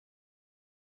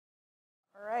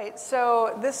All right,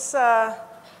 so this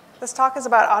talk is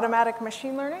about automatic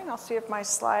machine learning. I'll see if my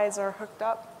slides are hooked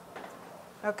up.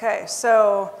 Okay,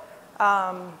 so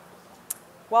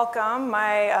welcome.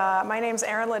 My name's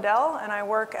Erin LeDell, and I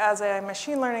work as a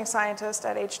machine learning scientist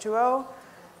at H2O.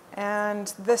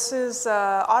 And this is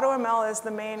AutoML is the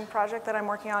main project that I'm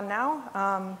working on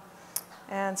now.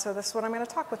 And so this is what I'm going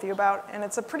to talk with you about. And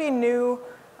it's a pretty new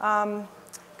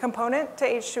component to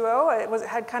H2O. It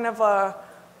had kind of a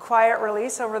quiet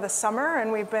release over the summer,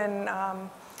 and we've been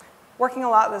working a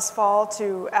lot this fall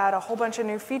to add a whole bunch of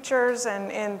new features.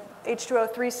 And in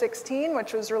H2O 3.16,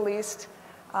 which was released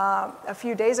a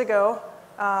few days ago,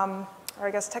 or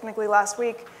I guess technically last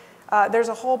week, there's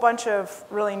a whole bunch of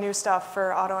really new stuff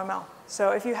for AutoML. So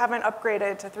if you haven't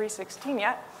upgraded to 3.16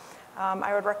 yet,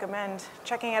 I would recommend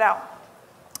checking it out.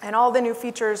 And all the new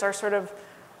features are sort of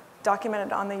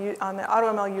documented on the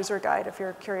AutoML user guide if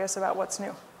you're curious about what's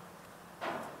new.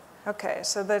 Okay,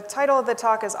 so the title of the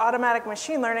talk is Automatic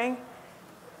Machine Learning.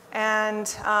 And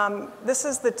this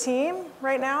is the team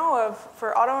right now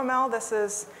for AutoML. This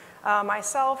is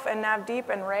myself and Navdeep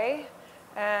and Ray.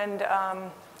 And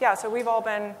yeah, so we've all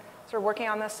been sort of working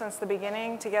on this since the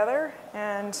beginning together.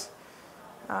 And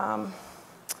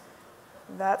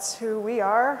that's who we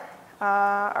are.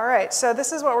 All right, so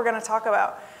this is what we're going to talk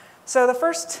about. So the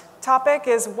first topic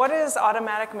is, what does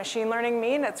automatic machine learning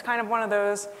mean? It's kind of one of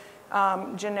those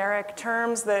generic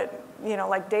terms that,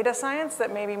 like data science,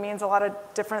 that maybe means a lot of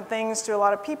different things to a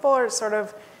lot of people, or sort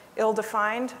of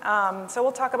ill-defined. So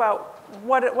we'll talk about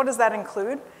what does that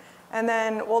include. And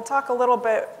then we'll talk a little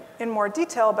bit in more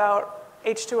detail about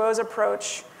H2O's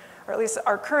approach, or at least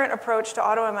our current approach to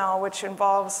AutoML, which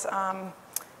involves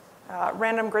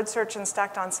random grid search and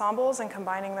stacked ensembles and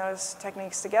combining those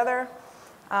techniques together.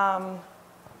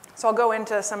 So I'll go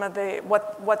into some of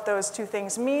what those two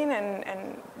things mean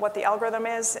and what the algorithm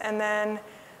is. And then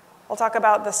I'll talk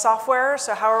about the software.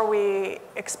 So how are we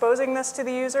exposing this to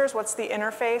the users? What's the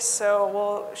interface? So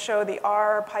we'll show the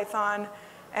R, Python,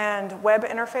 and web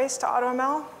interface to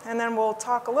AutoML. And then we'll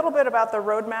talk a little bit about the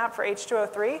roadmap for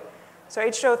H2O3. So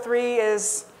H2O3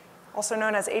 is also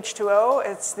known as H2O.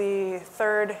 It's the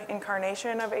third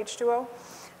incarnation of H2O,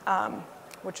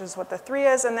 which is what the 3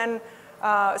 is. And then,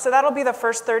 so that'll be the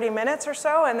first 30 minutes or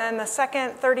so. And then the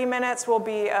second 30 minutes will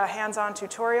be a hands-on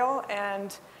tutorial.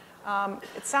 And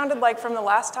it sounded like from the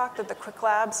last talk that the Quick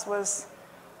Labs was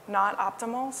not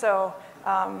optimal. So,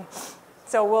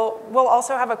 we'll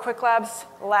also have a Quick Labs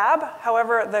lab.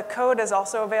 However, the code is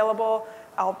also available.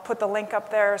 I'll put the link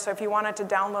up there. So if you wanted to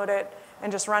download it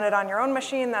and just run it on your own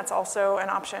machine, that's also an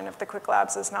option if the Quick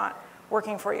Labs is not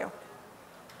working for you.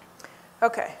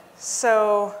 Okay,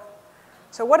 so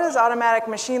what is automatic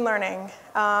machine learning?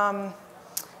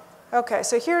 Okay,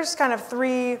 so here's kind of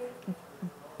 3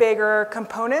 bigger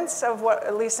components of what,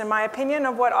 at least in my opinion,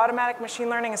 of what automatic machine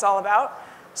learning is all about.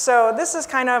 So this is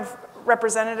kind of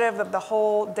representative of the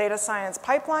whole data science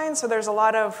pipeline. So there's a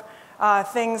lot of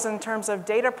things in terms of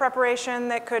data preparation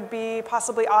that could be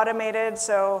possibly automated.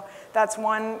 So that's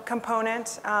one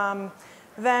component.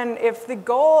 Then if the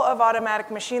goal of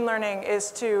automatic machine learning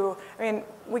is to,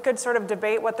 we could sort of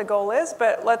debate what the goal is,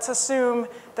 but let's assume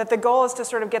that the goal is to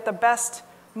sort of get the best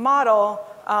model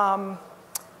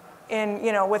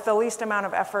with the least amount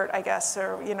of effort, I guess,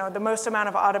 or the most amount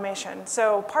of automation.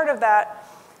 So part of that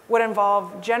would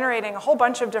involve generating a whole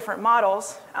bunch of different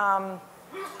models and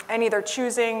either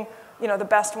choosing the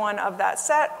best one of that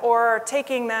set, or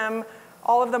taking them,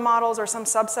 all of the models or some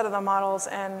subset of the models,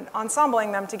 and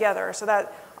ensembling them together. So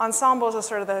that ensemble is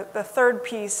sort of the third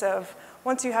piece of,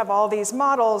 once you have all these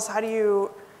models, how do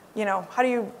you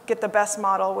get the best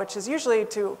model, which is usually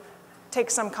to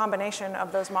take some combination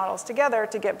of those models together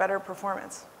to get better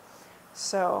performance.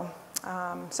 So,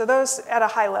 so those at a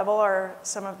high level are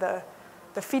some of the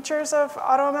features of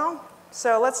AutoML.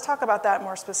 So let's talk about that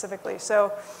more specifically.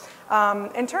 So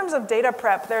in terms of data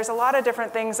prep, there's a lot of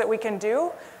different things that we can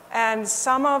do, and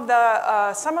some of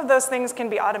those things can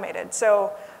be automated.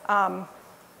 So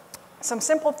some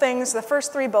simple things. The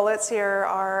first 3 bullets here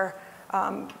are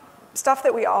stuff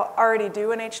that we already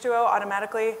do in H2O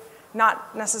automatically,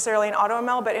 not necessarily in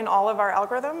AutoML, but in all of our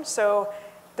algorithms. So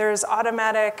there's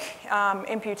automatic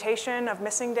imputation of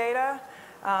missing data.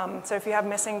 So if you have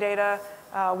missing data,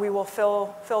 we will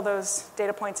fill those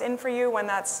data points in for you when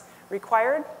that's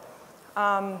required.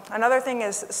 Another thing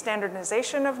is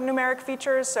standardization of numeric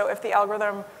features. So if the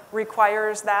algorithm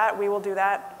requires that, we will do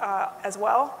that as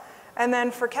well. And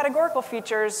then for categorical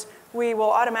features, we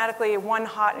will automatically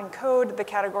one-hot encode the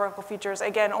categorical features,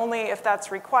 again, only if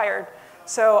that's required.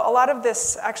 So a lot of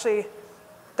this, actually,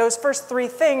 those first three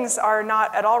things are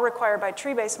not at all required by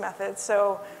tree-based methods,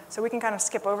 so we can kind of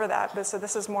skip over that. But so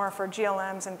this is more for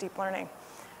GLMs and deep learning.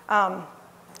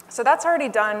 So that's already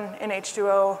done in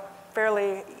H2O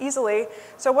fairly easily.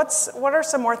 So what are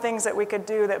some more things that we could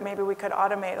do that maybe we could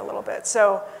automate a little bit?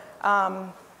 So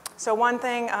one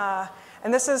thing,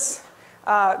 and this is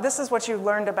what you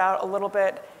learned about a little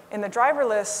bit in the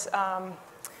driverless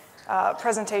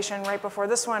presentation right before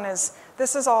this one.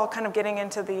 This is all kind of getting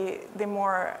into the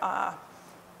more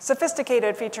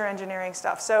sophisticated feature engineering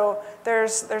stuff. So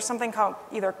there's something called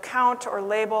either count or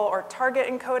label or target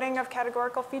encoding of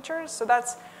categorical features. So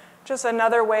that's just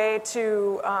another way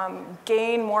to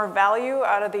gain more value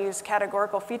out of these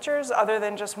categorical features other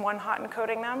than just one-hot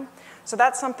encoding them. So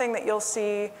that's something that you'll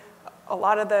see a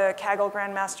lot of the Kaggle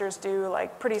grandmasters do,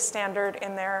 like pretty standard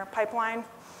in their pipeline.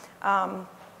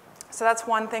 So that's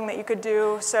one thing that you could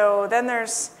do. So then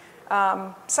there's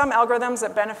some algorithms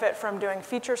that benefit from doing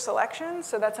feature selection.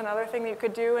 So that's another thing that you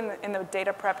could do in the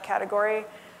data prep category.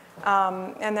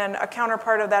 And then a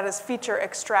counterpart of that is feature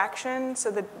extraction.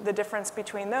 So the difference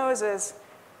between those is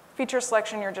feature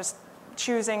selection, you're just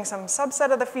choosing some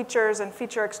subset of the features, and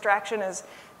feature extraction is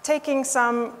taking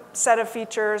some set of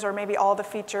features or maybe all the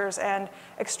features and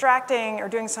extracting or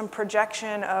doing some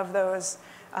projection of those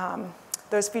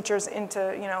features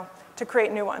into, to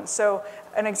create new ones. So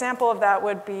an example of that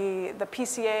would be the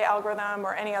PCA algorithm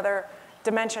or any other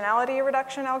dimensionality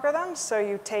reduction algorithms. So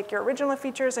you take your original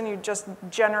features and you just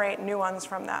generate new ones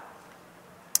from that.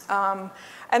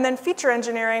 And then feature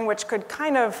engineering, which could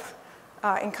kind of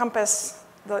encompass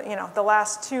the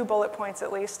last two bullet points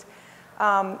at least.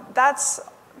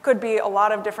 Could be a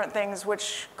lot of different things,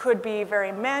 which could be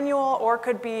very manual or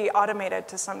could be automated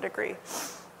to some degree.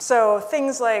 So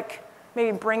things like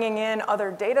maybe bringing in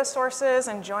other data sources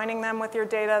and joining them with your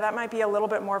data, that might be a little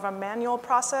bit more of a manual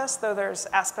process, though there's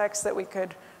aspects that we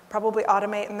could probably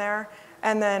automate in there.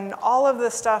 And then all of the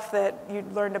stuff that you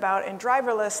learned about in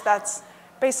driverless, that's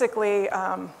basically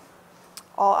all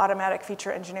automatic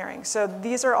feature engineering. So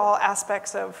these are all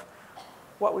aspects of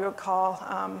what we would call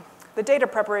the data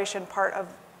preparation part of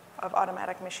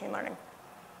automatic machine learning.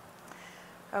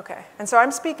 Okay, and so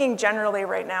I'm speaking generally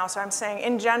right now. So I'm saying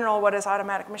in general, what is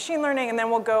automatic machine learning? And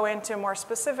then we'll go into more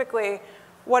specifically,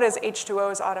 what is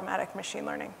H2O's automatic machine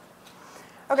learning?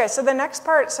 Okay, so the next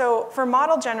part, so for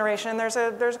model generation, there's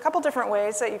a couple different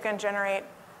ways that you can generate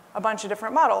a bunch of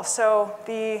different models. So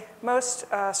the most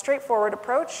straightforward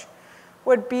approach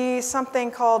would be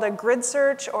something called a grid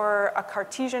search or a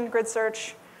Cartesian grid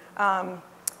search.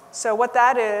 So what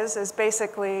that is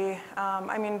basically,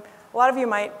 I mean, a lot of you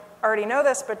might already know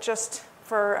this, but just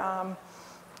for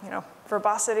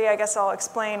verbosity, I guess I'll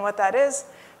explain what that is.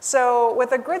 So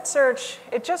with a grid search,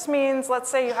 it just means, let's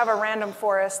say you have a random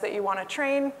forest that you want to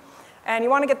train, and you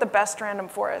want to get the best random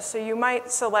forest. So you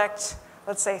might select,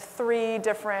 let's say, 3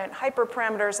 different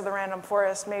hyperparameters of the random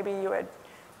forest. Maybe you would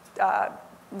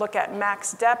look at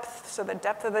max depth, so the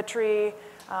depth of the tree,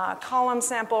 column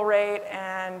sample rate,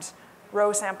 and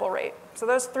row sample rate. So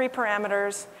those 3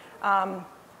 parameters.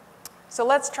 So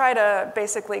let's try to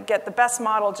basically get the best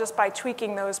model just by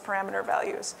tweaking those parameter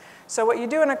values. So what you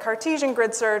do in a Cartesian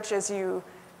grid search is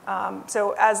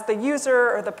so as the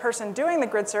user or the person doing the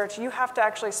grid search, you have to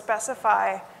actually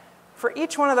specify for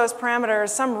each one of those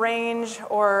parameters some range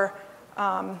or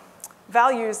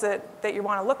values that you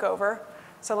want to look over.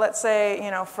 So let's say,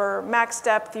 for max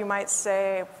depth, you might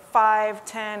say 5,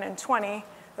 10, and 20.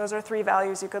 Those are 3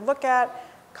 values you could look at.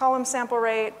 Column sample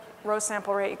rate, row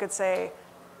sample rate, you could say,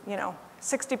 60%,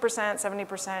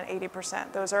 70%,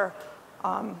 80%. Those are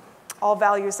all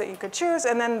values that you could choose.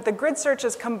 And then the grid search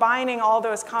is combining all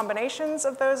those combinations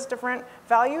of those different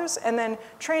values and then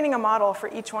training a model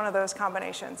for each one of those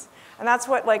combinations. And that's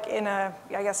what, like in a,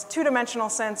 I guess, 2-dimensional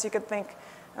sense, you could think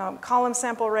column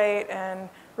sample rate and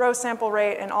row sample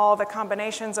rate and all the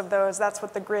combinations of those. That's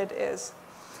what the grid is.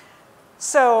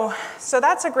 So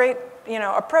that's a great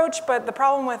approach, but the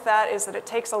problem with that is that it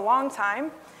takes a long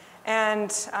time.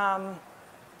 And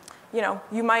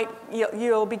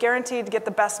you'll be guaranteed to get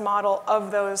the best model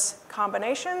of those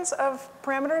combinations of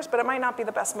parameters, but it might not be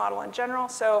the best model in general.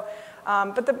 So,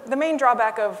 but the main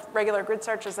drawback of regular grid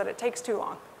search is that it takes too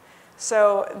long.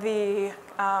 So the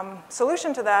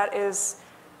solution to that is,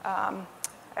 I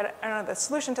don't know the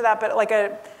solution to that, but like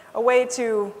a way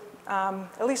to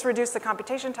at least reduce the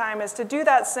computation time is to do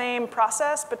that same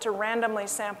process, but to randomly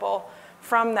sample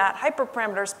from that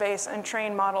hyperparameter space and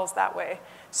train models that way.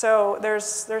 So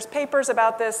there's papers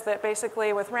about this that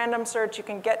basically with random search you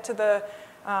can get to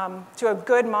a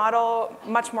good model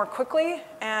much more quickly,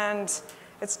 and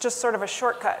it's just sort of a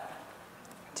shortcut.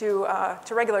 to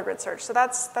regular grid search. So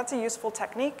that's a useful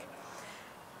technique.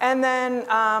 And then,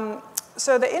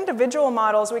 so the individual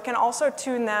models, we can also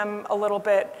tune them a little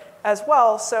bit as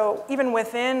well. So even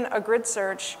within a grid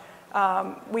search,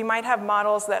 we might have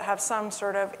models that have some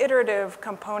sort of iterative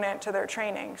component to their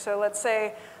training. So let's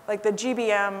say like the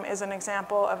GBM is an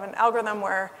example of an algorithm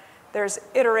where there's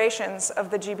iterations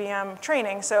of the GBM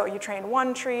training. So you train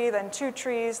 1 tree, then 2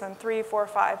 trees, then 3, 4,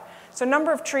 5. So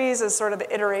number of trees is sort of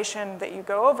the iteration that you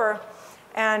go over.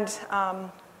 And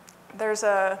there's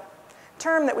a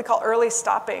term that we call early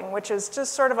stopping, which is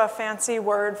just sort of a fancy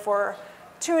word for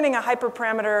tuning a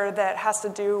hyperparameter that has to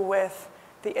do with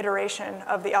the iteration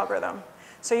of the algorithm.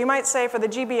 So you might say for the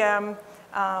GBM,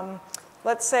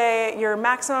 let's say your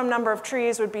maximum number of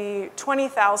trees would be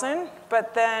 20,000,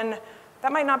 but then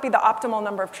that might not be the optimal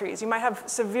number of trees. You might have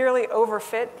severely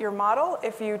overfit your model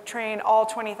if you train all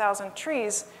 20,000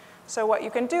 trees. So what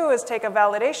you can do is take a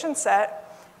validation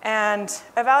set and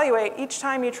evaluate each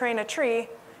time you train a tree,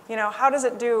 how does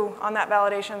it do on that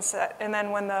validation set? And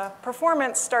then when the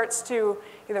performance starts to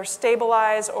either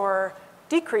stabilize or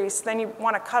decrease, then you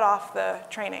want to cut off the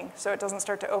training so it doesn't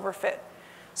start to overfit.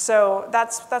 So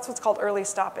that's what's called early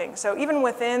stopping. So even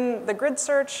within the grid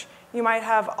search, you might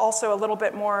have also a little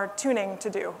bit more tuning to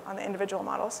do on the individual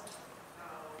models.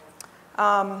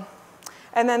 And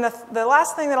then the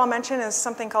last thing that I'll mention is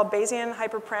something called Bayesian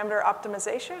hyperparameter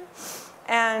optimization.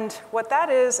 And what that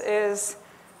is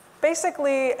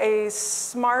basically a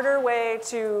smarter way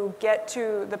to get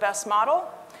to the best model.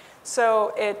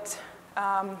 So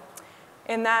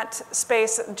in that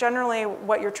space, generally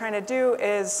what you're trying to do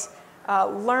is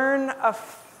learn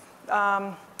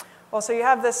so you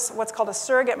have this, what's called a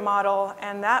surrogate model,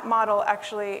 and that model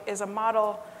actually is a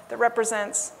model that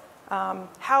represents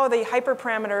how the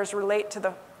hyperparameters relate to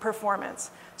the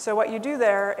performance. So what you do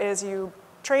there is you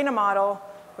train a model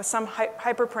with some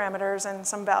hyperparameters and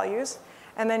some values,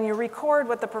 and then you record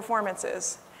what the performance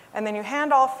is. And then you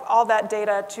hand off all that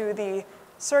data to the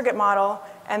surrogate model,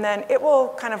 and then it will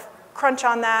kind of crunch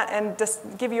on that and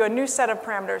just give you a new set of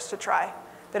parameters to try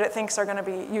that it thinks are going to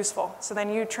be useful. So then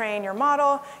you train your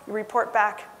model, you report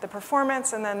back the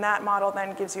performance, and then that model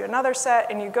then gives you another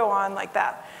set, and you go on like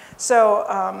that.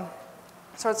 So,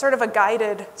 so it's sort of a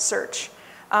guided search.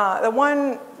 The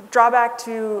one drawback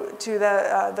to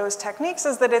those techniques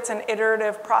is that it's an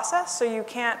iterative process, so you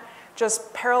can't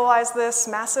just parallelize this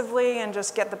massively and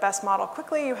just get the best model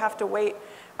quickly. You have to wait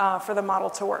for the model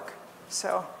to work.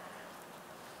 So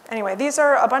anyway, these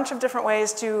are a bunch of different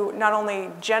ways to not only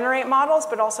generate models,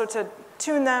 but also to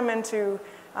tune them and to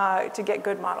get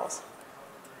good models.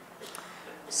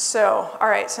 So, all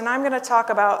right, so now I'm going to talk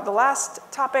about the last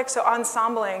topic, so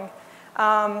ensembling.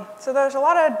 So there's a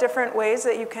lot of different ways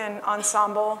that you can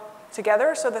ensemble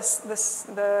together. So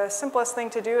the simplest thing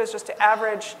to do is just to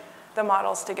average the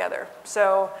models together.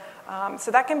 So,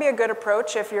 so that can be a good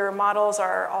approach if your models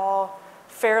are all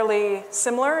fairly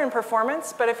similar in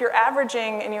performance, but if you're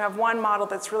averaging and you have one model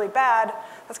that's really bad,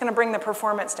 that's going to bring the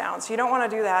performance down. So you don't want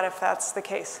to do that if that's the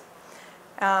case.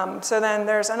 So then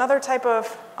there's another type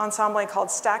of ensembling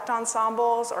called stacked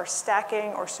ensembles or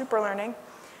stacking or superlearning.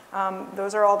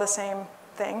 Those are all the same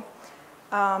thing.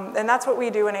 And that's what we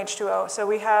do in H2O. So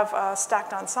we have a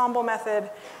stacked ensemble method,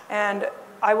 and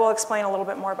I will explain a little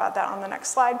bit more about that on the next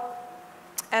slide.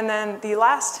 And then the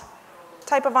last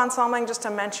type of ensembling, just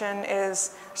to mention,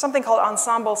 is something called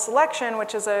ensemble selection,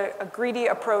 which is a greedy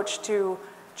approach to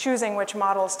choosing which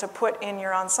models to put in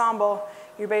your ensemble.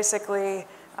 You basically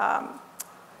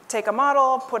take a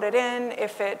model, put it in.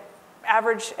 If it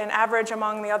average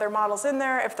among the other models in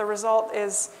there, if the result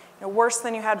is worse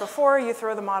than you had before, you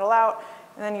throw the model out,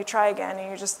 and then you try again,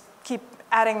 and you just keep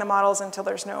adding the models until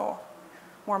there's no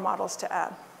more models to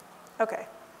add. Okay.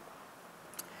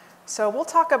 So we'll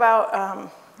talk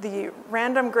about the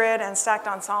random grid and stacked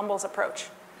ensembles approach.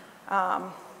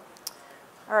 All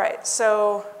right,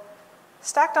 so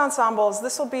stacked ensembles,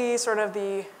 this will be sort of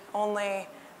the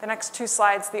next two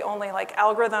slides, the only like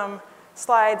algorithm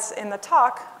slides in the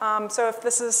talk. So if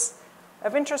this is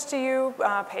of interest to you,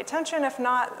 pay attention. If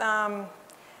not,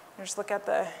 just look at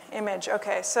the image.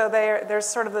 Okay, so there's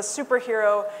sort of the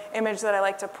superhero image that I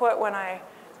like to put when I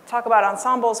talk about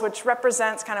ensembles, which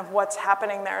represents kind of what's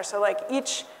happening there. So like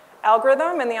each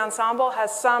algorithm in the ensemble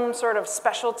has some sort of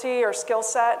specialty or skill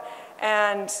set,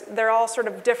 and they're all sort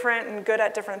of different and good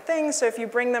at different things. So if you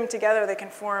bring them together, they can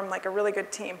form like a really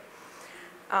good team.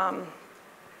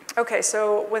 Okay,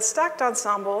 so with stacked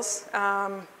ensembles,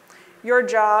 your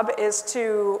job is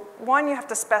to, one, you have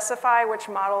to specify which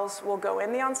models will go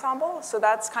in the ensemble. So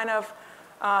that's kind of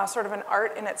sort of an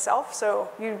art in itself. So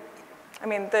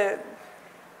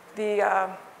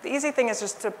the the easy thing is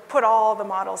just to put all the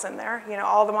models in there,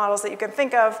 all the models that you can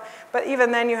think of. But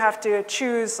even then, you have to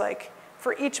choose, like,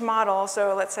 for each model.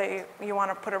 So let's say you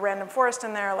want to put a random forest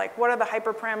in there. Like, what are the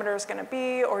hyperparameters going to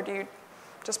be? Or do you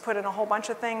just put in a whole bunch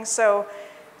of things? So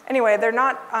anyway, they're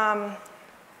not,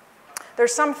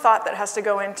 there's some thought that has to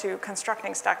go into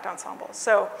constructing stacked ensembles.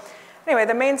 So anyway,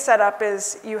 the main setup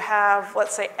is you have,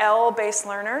 let's say, L base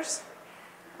learners.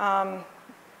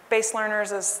 Base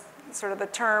learners is sort of the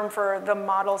term for the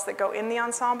models that go in the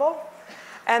ensemble.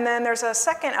 And then there's a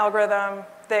second algorithm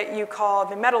that you call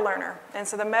the meta learner. And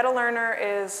so the meta learner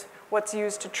is what's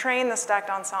used to train the stacked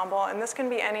ensemble. And this can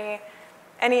be any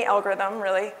algorithm,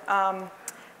 really.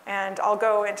 And I'll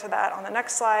go into that on the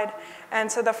next slide. And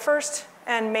so the first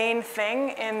and main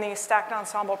thing in the stacked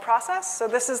ensemble process, so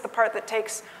this is the part that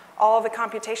takes all of the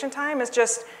computation time, is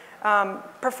just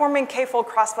performing k-fold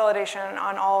cross-validation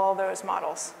on all those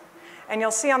models. And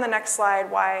you'll see on the next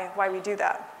slide why we do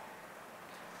that.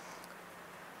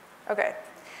 OK,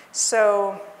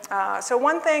 so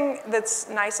one thing that's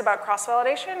nice about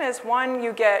cross-validation is, one,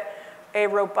 you get a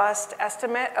robust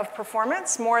estimate of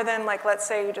performance, more than, like, let's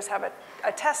say you just have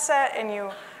a test set and you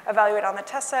evaluate on the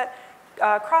test set.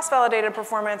 Cross-validated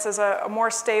performance is a more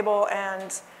stable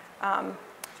and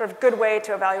sort of good way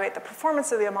to evaluate the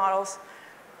performance of the models.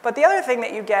 But the other thing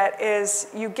that you get is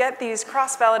you get these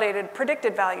cross-validated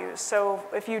predicted values. So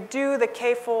if you do the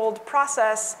k-fold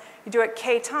process, you do it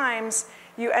k times,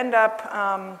 you end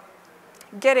up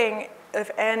getting, if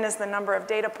n is the number of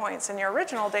data points in your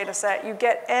original data set, you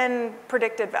get n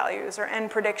predicted values or n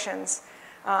predictions.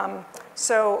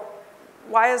 So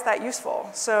why is that useful?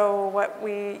 So what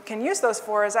we can use those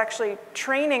for is actually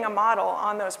training a model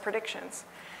on those predictions.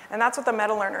 And that's what the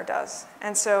meta learner does.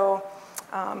 And so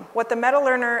what the meta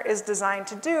learner is designed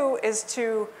to do is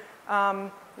to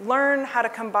learn how to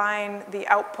combine the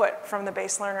output from the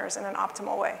base learners in an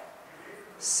optimal way.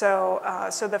 So,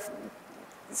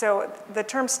 so the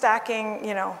term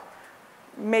stacking,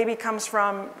 maybe comes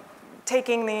from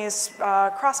taking these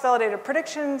cross-validated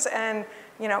predictions and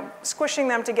squishing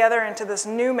them together into this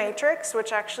new matrix,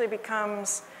 which actually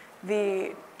becomes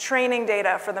the training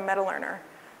data for the meta learner.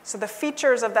 So the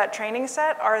features of that training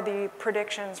set are the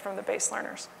predictions from the base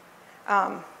learners.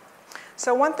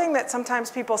 So one thing that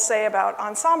sometimes people say about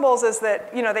ensembles is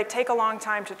that they take a long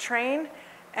time to train.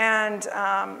 And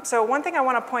so one thing I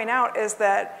want to point out is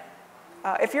that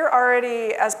if you're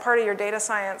already, as part of your data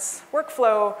science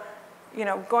workflow,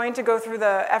 going to go through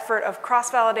the effort of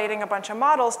cross-validating a bunch of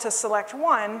models to select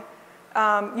one,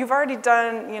 you've already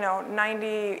done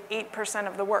 98%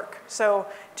 of the work. So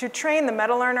to train the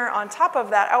meta learner on top of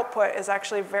that output is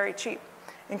actually very cheap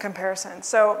in comparison.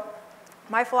 So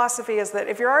my philosophy is that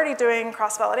if you're already doing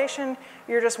cross-validation,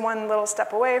 you're just one little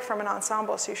step away from an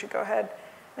ensemble, so you should go ahead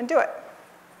and do it.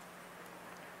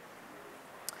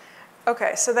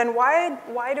 OK, so then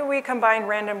why do we combine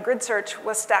random grid search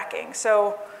with stacking?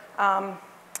 So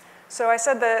I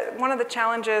said that one of the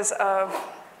challenges of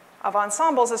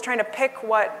ensembles is trying to pick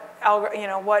what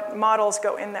models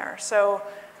go in there. So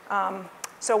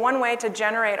one way to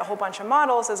generate a whole bunch of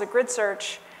models is a grid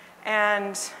search.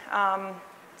 And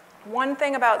one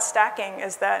thing about stacking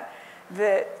is that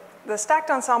the stacked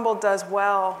ensemble does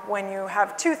well when you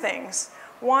have two things.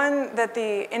 One, that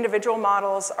the individual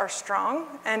models are strong,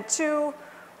 and two,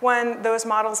 when those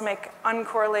models make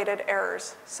uncorrelated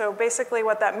errors. So basically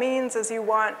what that means is you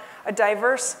want a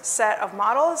diverse set of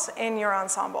models in your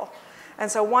ensemble. And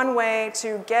so one way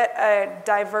to get a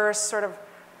diverse sort of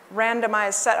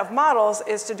randomized set of models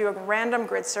is to do a random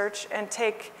grid search and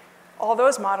take all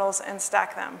those models and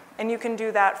stack them. And you can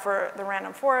do that for the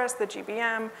random forest, the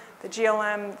GBM, the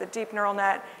GLM, the deep neural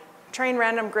net. Train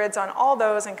random grids on all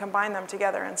those and combine them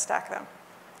together and stack them.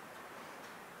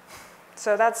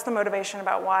 So that's the motivation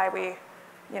about why we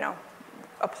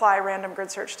apply random grid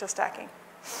search to stacking.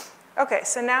 OK,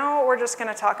 so now we're just going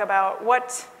to talk about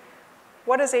what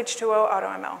is H2O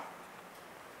AutoML.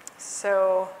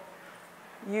 So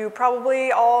you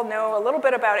probably all know a little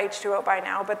bit about H2O by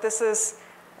now, but this is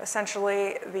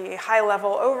essentially the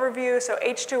high-level overview. So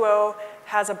H2O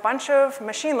has a bunch of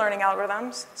machine learning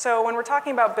algorithms. So when we're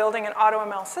talking about building an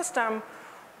AutoML system,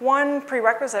 one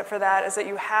prerequisite for that is that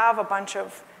you have a bunch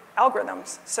of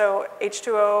algorithms. So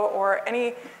H2O or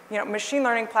any machine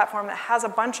learning platform that has a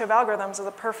bunch of algorithms is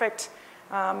a perfect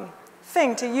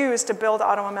thing to use to build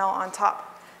AutoML on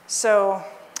top. So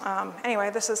anyway,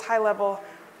 this is high-level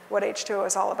what H2O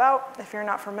is all about. If you're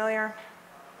not familiar,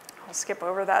 I'll skip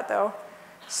over that, though.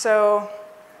 So,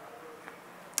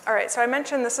 all right, so I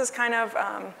mentioned this is kind of,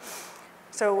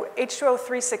 so H2O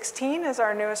 3.16 is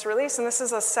our newest release, and this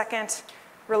is a second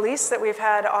release that we've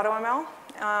had AutoML.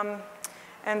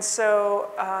 And so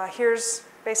here's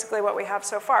basically what we have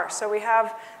so far. So we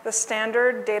have the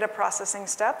standard data processing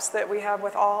steps that we have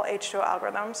with all H2O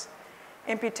algorithms: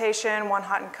 imputation,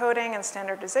 one-hot encoding, and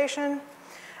standardization.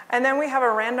 And then we have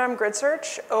a random grid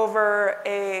search over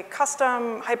a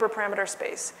custom hyperparameter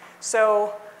space.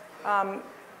 So,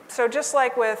 so just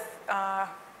like with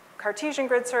Cartesian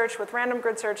grid search, with random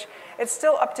grid search, it's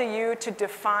still up to you to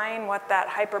define what that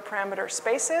hyperparameter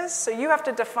space is. So you have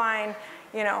to define,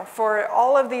 for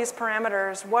all of these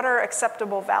parameters, what are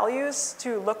acceptable values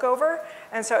to look over.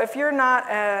 And so if you're not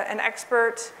an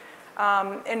expert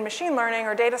in machine learning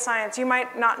or data science, you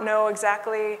might not know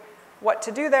exactly what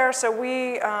to do there. So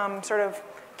we sort of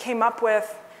came up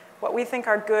with what we think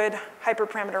are good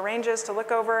hyperparameter ranges to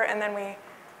look over, and then we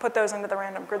put those into the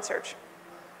random grid search.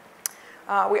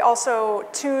 We also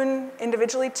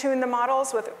individually tune the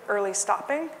models with early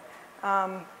stopping.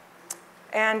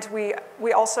 And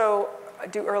we also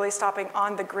do early stopping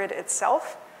on the grid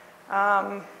itself.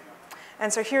 And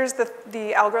so here's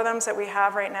the algorithms that we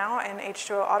have right now in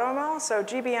H2O AutoML. So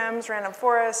GBMs, random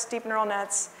forests, deep neural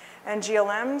nets, and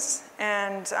GLMs.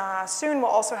 And soon we'll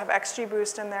also have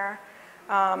XGBoost in there.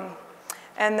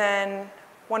 And then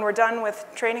when we're done with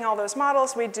training all those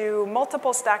models, we do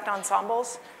multiple stacked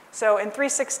ensembles. So in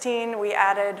 3.16,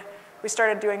 we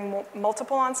started doing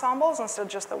multiple ensembles instead of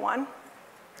just the one.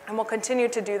 And we'll continue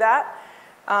to do that.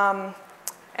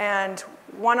 And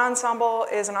one ensemble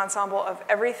is an ensemble of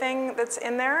everything that's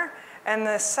in there. And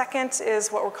the second is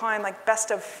what we're calling like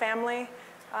best of family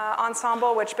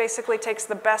ensemble, which basically takes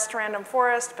the best random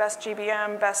forest, best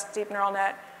GBM, best deep neural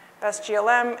net, best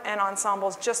GLM, and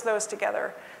ensembles, just those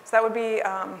together. So that would be,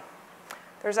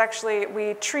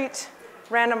 we treat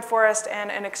random forest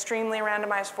and an extremely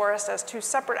randomized forest as two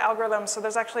separate algorithms. So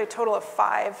there's actually a total of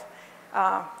five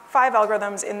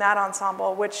algorithms in that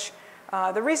ensemble, which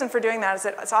the reason for doing that is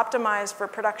that it's optimized for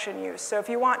production use. So if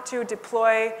you want to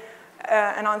deploy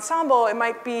an ensemble, it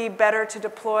might be better to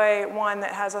deploy one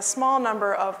that has a small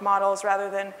number of models rather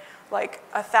than like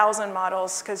 1,000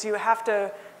 models, because you have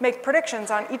to make predictions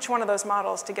on each one of those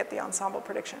models to get the ensemble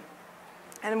prediction.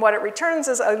 And what it returns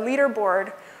is a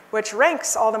leaderboard which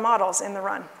ranks all the models in the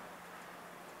run.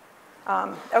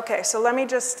 OK, so let me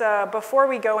just, before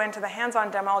we go into the hands-on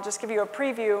demo, I'll just give you a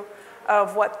preview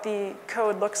of what the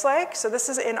code looks like. So this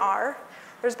is in R.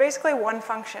 There's basically one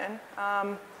function.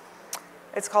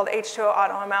 It's called H2O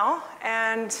AutoML.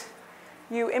 And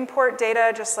you import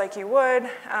data just like you would.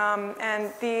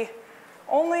 And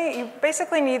you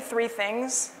basically need three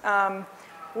things.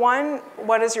 One,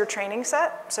 what is your training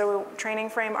set? So training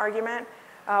frame argument.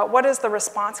 What is the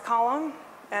response column?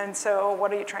 And so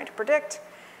what are you trying to predict?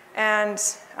 And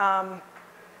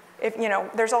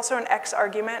there's also an X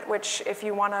argument, which if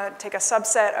you want to take a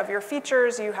subset of your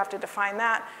features, you have to define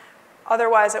that.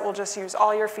 Otherwise, it will just use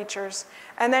all your features.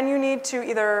 And then you need to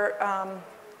either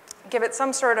give it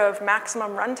some sort of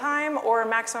maximum runtime or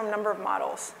maximum number of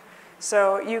models.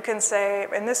 So you can say,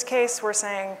 in this case, we're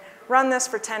saying, run this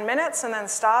for 10 minutes and then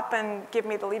stop and give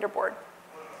me the leaderboard.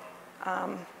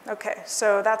 OK,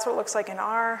 so that's what it looks like in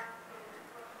R.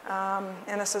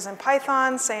 And this is in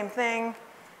Python, same thing.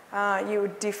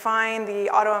 You define the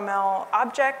AutoML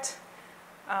object,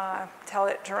 tell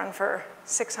it to run for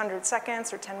 600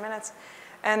 seconds or 10 minutes,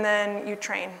 and then you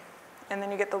train, and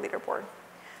then you get the leaderboard.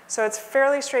 So it's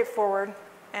fairly straightforward,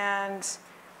 and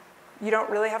you don't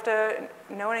really have to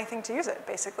know anything to use it,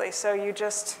 basically. So you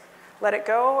just let it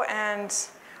go, and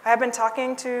I have been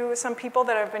talking to some people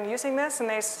that have been using this,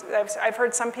 and I've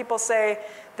heard some people say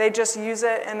they just use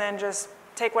it and then just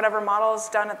take whatever model's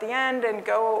done at the end and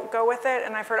go with it.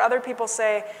 And I've heard other people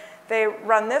say they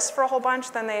run this for a whole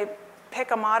bunch, then they pick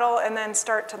a model and then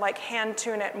start to like hand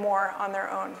tune it more on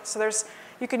their own. So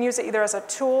you can use it either as a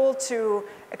tool to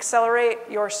accelerate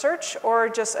your search or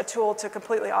just a tool to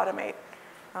completely automate.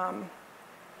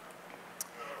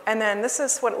 And then this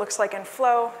is what it looks like in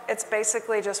Flow. It's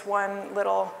basically just one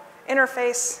little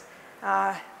interface.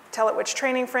 Tell it which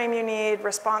training frame you need,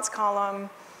 response column.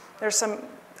 There's some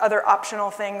other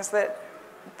optional things that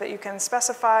you can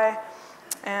specify.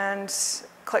 And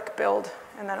click Build,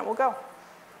 and then it will go.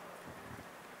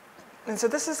 And so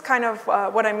this is kind of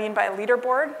what I mean by a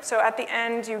leaderboard. So at the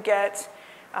end, you get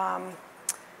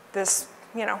this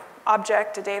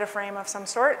object, a data frame of some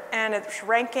sort, and it's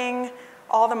ranking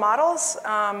all the models.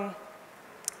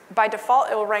 By default,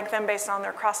 it will rank them based on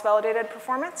their cross-validated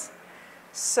performance.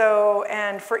 So,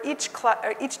 and for each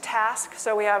task,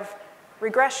 so we have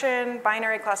regression,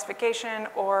 binary classification,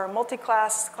 or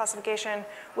multi-class classification.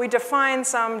 We define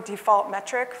some default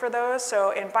metric for those.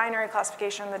 So in binary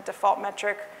classification, the default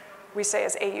metric we say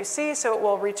is AUC, so it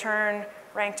will return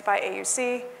ranked by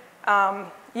AUC.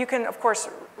 You can, of course,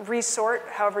 resort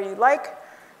however you like.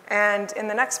 And in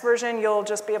the next version, you'll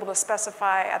just be able to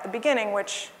specify at the beginning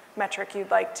which metric you'd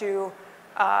like to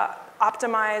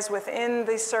optimize within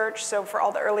the search. So for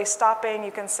all the early stopping,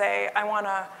 you can say, I want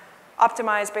to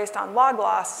optimize based on log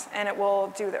loss, and it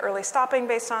will do the early stopping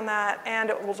based on that, and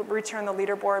it will return the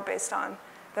leaderboard based on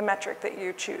the metric that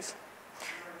you choose.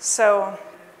 So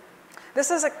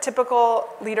this is a typical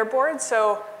leaderboard.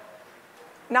 So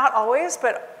not always,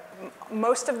 but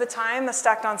most of the time, the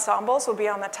stacked ensembles will be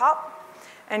on the top.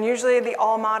 And usually the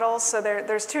all models, so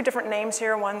there's two different names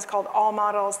here. One's called all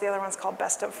models, the other one's called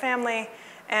best of family.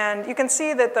 And you can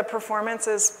see that the performance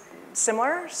is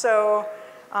similar. So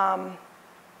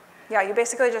yeah, you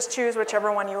basically just choose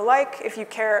whichever one you like. If you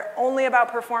care only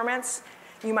about performance,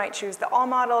 you might choose the all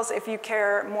models. If you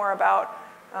care more about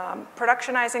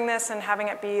productionizing this and having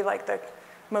it be like the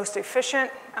most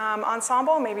efficient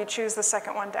ensemble, maybe choose the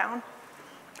second one down.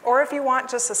 Or if you want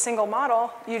just a single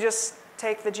model, you just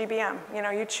take the GBM.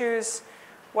 You choose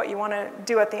what you want to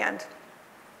do at the end.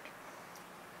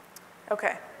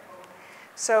 OK.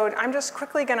 So I'm just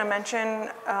quickly going to mention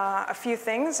a few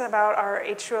things about our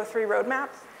H2O3 roadmap.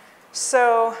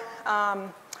 So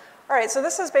all right, so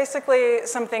this is basically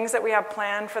some things that we have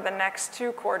planned for the next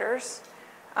 2 quarters.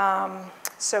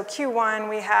 So Q1,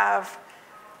 we have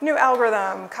new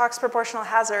algorithm, Cox proportional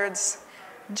hazards.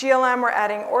 GLM, we're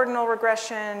adding ordinal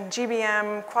regression,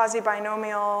 GBM,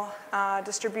 quasi-binomial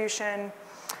distribution.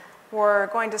 We're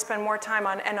going to spend more time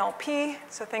on NLP,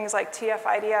 so things like TF,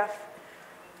 IDF.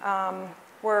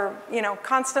 We're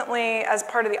constantly, as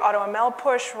part of the AutoML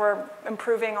push, we're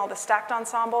improving all the stacked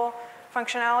ensemble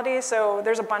functionality. So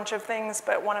there's a bunch of things,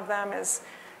 but one of them is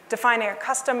defining a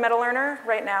custom meta learner.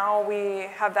 Right now, we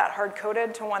have that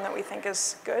hard-coded to one that we think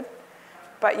is good.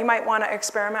 But you might want to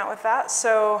experiment with that.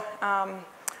 So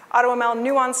AutoML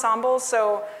new ensembles,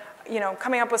 so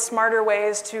coming up with smarter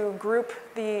ways to group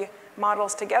the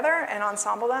models together and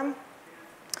ensemble them.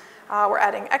 We're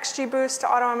adding XGBoost to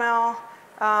AutoML.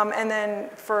 And then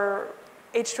for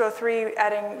H2O3,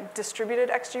 adding distributed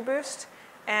XGBoost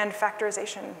and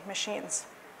factorization machines.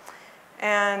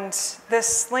 And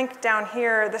this link down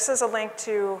here, this is a link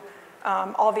to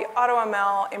all the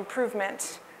AutoML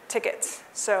improvement tickets.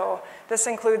 So this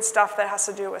includes stuff that has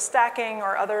to do with stacking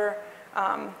or other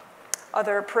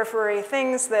periphery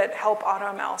things that help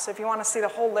AutoML. So if you want to see the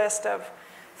whole list of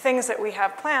things that we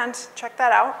have planned, check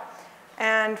that out.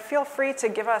 And feel free to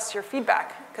give us your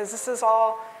feedback, because this is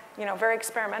all very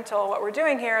experimental. What we're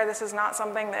doing here, this is not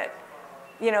something that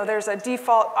there's a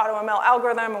default AutoML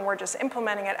algorithm and we're just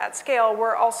implementing it at scale.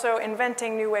 We're also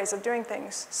inventing new ways of doing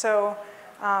things. So,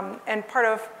 and part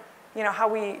of how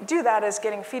we do that is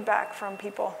getting feedback from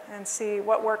people and see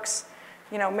what works.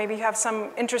 Maybe you have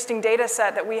some interesting data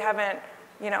set that we haven't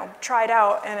tried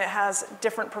out and it has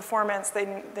different performance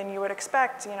than you would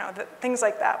expect. Things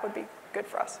like that would be good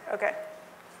for us. OK.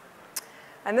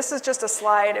 And this is just a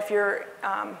slide. If you're,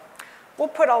 we'll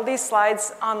put all these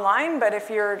slides online, but if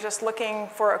you're just looking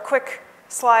for a quick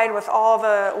slide with all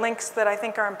the links that I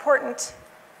think are important,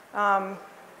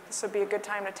 this would be a good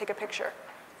time to take a picture.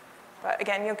 But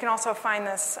again, you can also find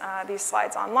these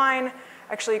slides online.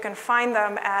 Actually, you can find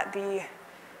them at the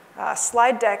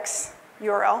slide decks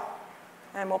URL,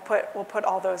 and we'll put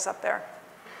all those up there.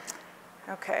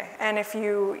 Okay, and if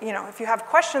you have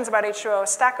questions about H2O,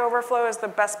 Stack Overflow is the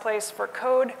best place for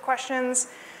code questions.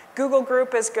 Google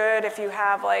Group is good if you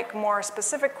have more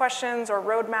specific questions or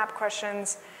roadmap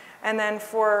questions. And then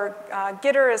for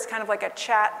Gitter is kind of like a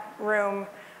chat room.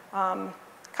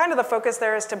 Kind of the focus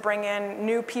there is to bring in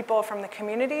new people from the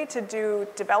community to do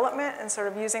development and sort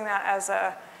of using that as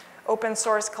a open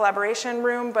source collaboration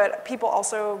room. But people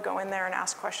also go in there and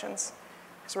ask questions,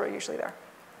 because we're usually there.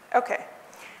 OK.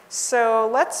 So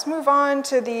let's move on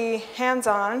to the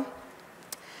hands-on.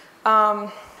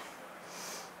 How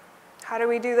do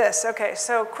we do this? OK,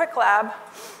 so quick lab.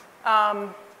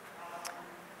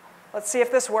 Let's see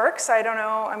if this works. I don't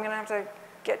know. I'm going to have to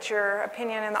get your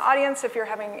opinion in the audience if you're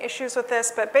having issues with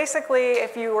this. But basically,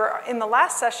 if you were in the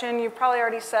last session, you've probably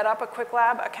already set up a quick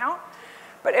lab account.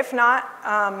 But if not,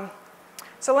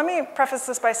 so let me preface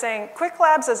this by saying quick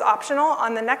labs is optional.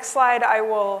 On the next slide, I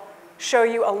will show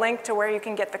you a link to where you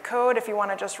can get the code if you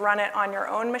want to just run it on your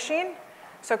own machine.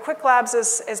 So Quick Labs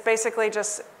is basically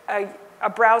just a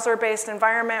browser-based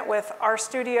environment with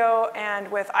RStudio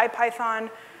and with IPython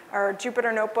or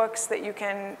Jupyter notebooks that you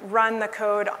can run the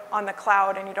code on the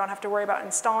cloud and you don't have to worry about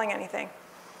installing anything.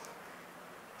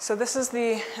 So this is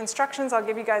the instructions. I'll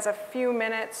give you guys a few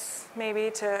minutes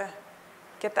maybe to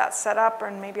get that set up,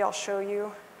 and maybe I'll show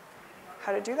you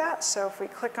how to do that. So if we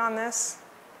click on this,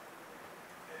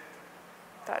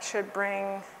 That should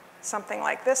bring something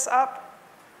like this up.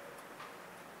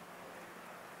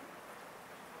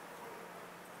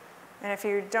 And if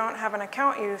you don't have an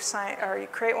account, you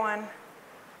create one.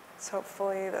 So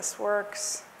hopefully this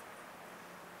works.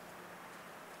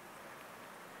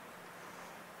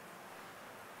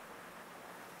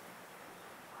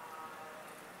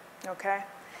 Okay,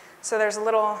 so there's a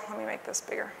little, let me make this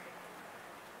bigger.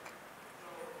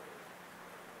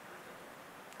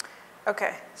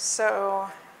 Okay, so,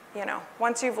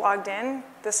 once you've logged in,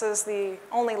 this is the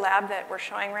only lab that we're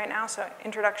showing right now, so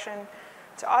Introduction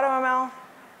to AutoML,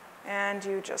 and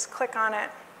you just click on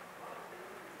it.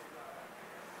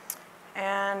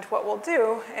 And what we'll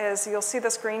do is you'll see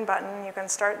this green button, you can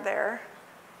start there,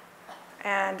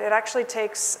 and it actually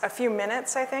takes a few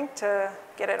minutes, I think, to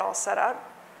get it all set up.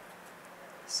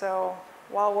 So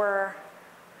while we're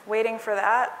waiting for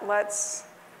that, let's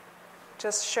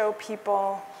just show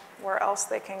people where else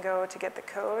they can go to get the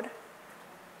code.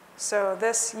 So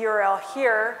this URL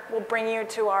here will bring you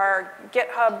to our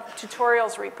GitHub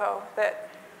tutorials repo that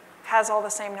has all the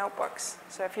same notebooks.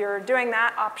 So if you're doing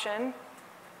that option,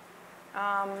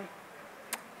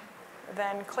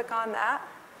 then click on that.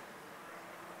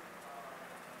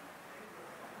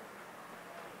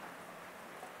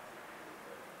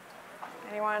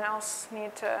 Anyone else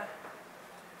need to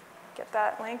get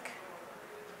that link?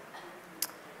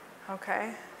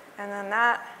 Okay, and then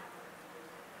that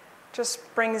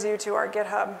just brings you to our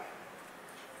GitHub.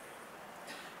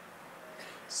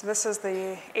 So this is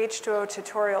the H2O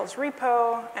tutorials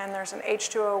repo, and there's an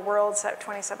H2O World Set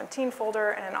 2017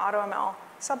 folder and an AutoML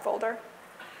subfolder.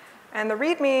 And the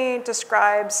README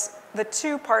describes the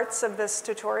two parts of this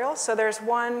tutorial. So there's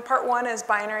part one is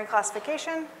binary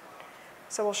classification.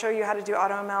 So we'll show you how to do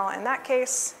AutoML in that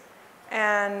case.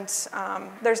 And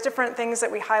there's different things that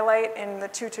we highlight in the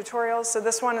two tutorials. So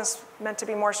this one is meant to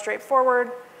be more straightforward.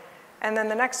 And then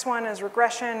the next one is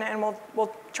regression, and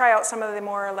we'll try out some of the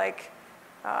more like,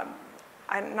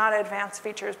 not advanced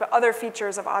features, but other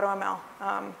features of AutoML.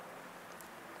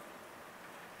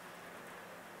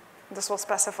 This will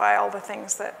specify all the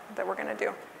things that we're going to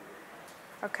do.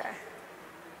 Okay.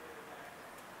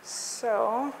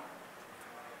 So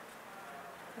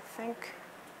I think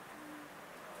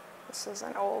this is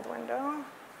an old window.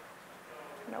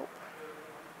 Nope.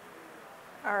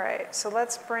 All right, so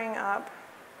let's bring up,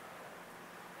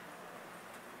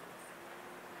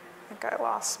 I think I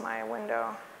lost my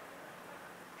window.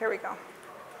 Here we go.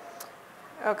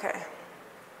 Okay.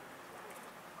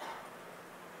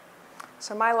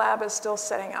 So my lab is still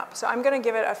setting up. So I'm going to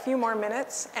give it a few more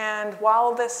minutes. And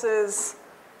while this is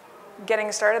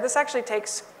getting started, this actually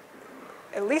takes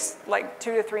at least like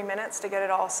 2 to 3 minutes to get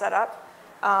it all set up.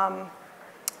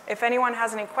 If anyone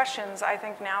has any questions, I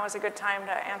think now is a good time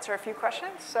to answer a few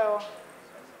questions. So,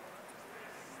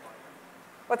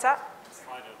 what's that?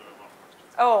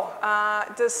 Oh,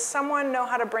 does someone know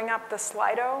how to bring up the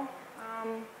Slido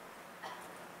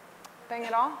thing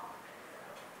at all?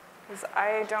 Because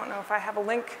I don't know if I have a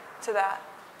link to that.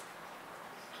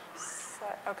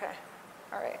 Okay.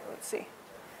 All right, let's see.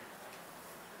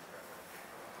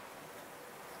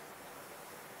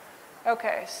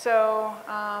 Okay, so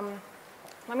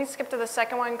let me skip to the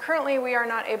second one. Currently, we are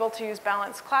not able to use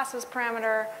balanced classes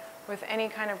parameter with any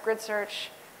kind of grid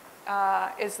search.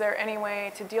 Is there any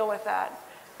way to deal with that?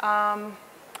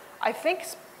 I think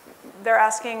they're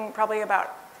asking probably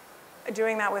about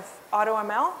doing that with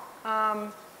AutoML.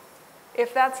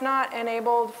 If that's not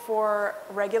enabled for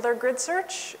regular grid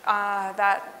search,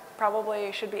 that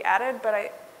probably should be added. But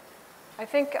I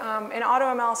think in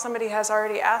AutoML, somebody has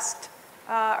already asked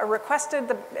or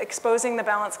requested exposing the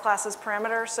balanced classes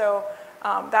parameter. So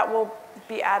that will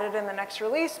be added in the next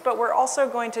release. But we're also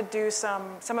going to do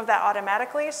some of that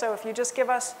automatically. So if you just give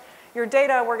us your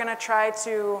data, we're going to try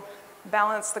to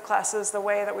balance the classes the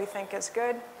way that we think is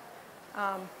good. If you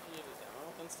need a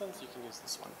demo instance, you can use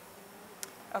this one.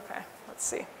 Okay, let's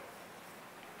see.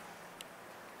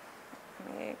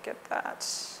 Let me get that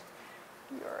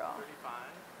URL.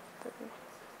 35.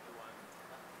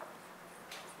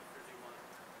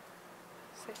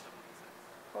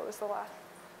 What was the last?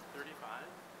 35.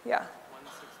 Yeah.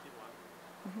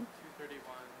 161. 231.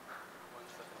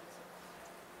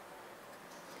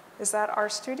 176. Is that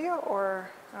RStudio or,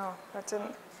 oh, that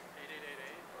didn't.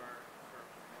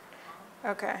 8888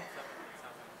 or Okay.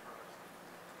 787 for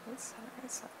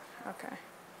 787. Okay.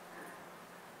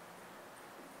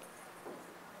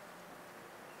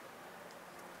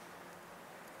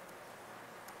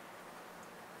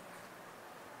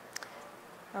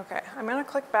 Okay, I'm going to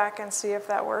click back and see if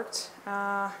that worked.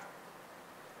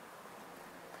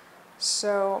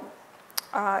 So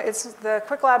The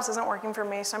Quick Labs isn't working for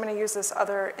me, so I'm going to use this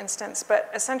other instance. But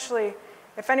essentially,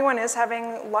 if anyone is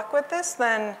having luck with this,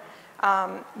 then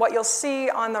what you'll see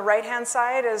on the right-hand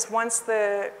side is once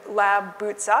the lab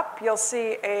boots up, you'll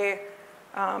see a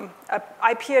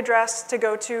IP address to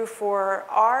go to for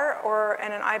R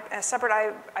and a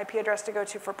separate IP address to go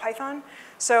to for Python.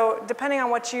 So depending on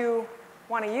what you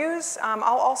want to use, I'll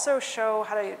also show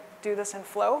how to do this in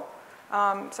Flow.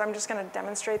 So I'm just going to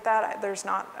demonstrate that. There's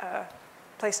not a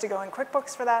place to go in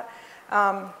QuickBooks for that.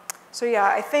 So yeah,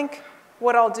 I think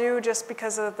what I'll do, just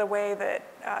because of the way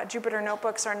that Jupyter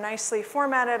notebooks are nicely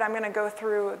formatted, I'm going to go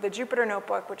through the Jupyter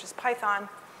notebook, which is Python,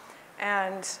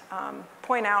 and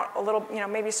point out a little,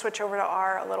 maybe switch over to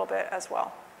R a little bit as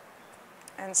well.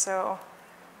 And so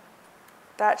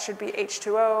that should be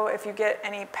H2O. If you get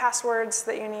any passwords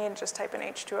that you need, just type in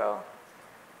H2O.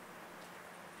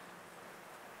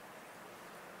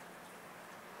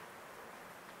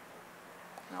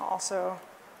 And I'll also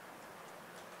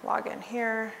log in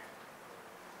here.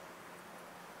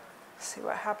 See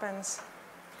what happens.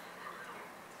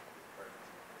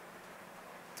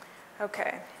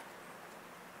 Okay.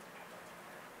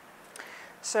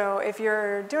 So if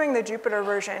you're doing the Jupyter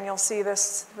version, you'll see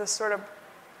this sort of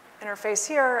interface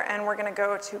here, and we're going to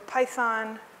go to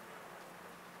Python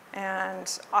and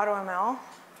AutoML.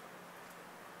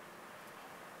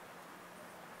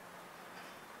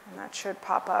 And that should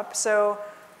pop up. So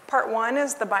part 1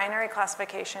 is the binary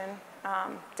classification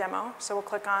demo. So we'll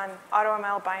click on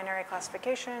AutoML binary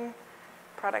classification,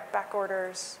 product back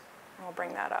orders, and we'll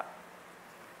bring that up.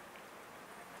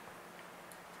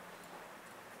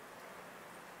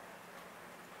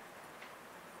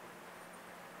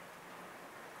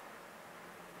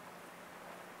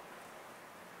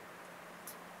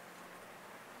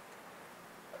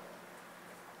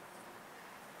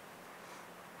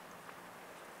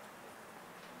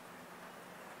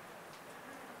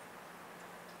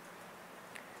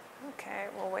 Okay,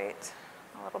 we'll wait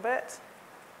a little bit.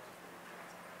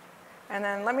 And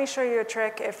then let me show you a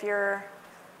trick if you're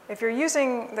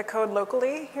using the code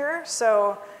locally here.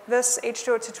 So this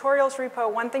H2O tutorials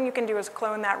repo, one thing you can do is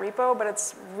clone that repo, but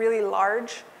it's really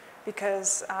large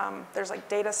because there's like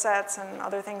data sets and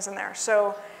other things in there.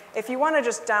 So if you want to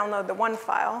just download the one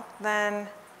file, then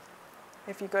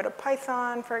if you go to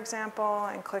Python, for example,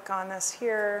 and click on this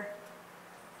here,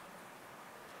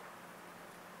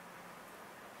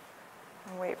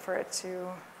 and wait for it to.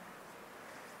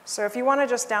 So if you want to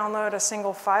just download a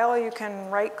single file, you can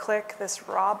right-click this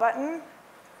raw button.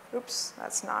 Oops,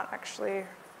 that's not actually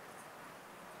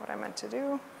what I meant to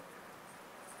do.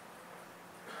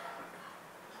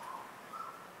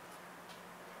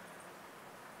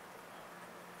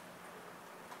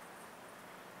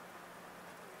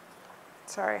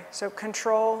 Sorry, so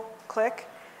Control-click,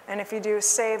 and if you do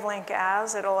Save Link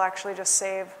As, it'll actually just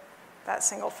save that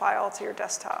single file to your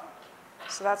desktop.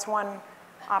 So that's one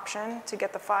option to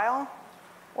get the file,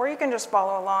 or you can just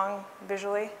follow along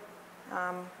visually.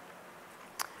 So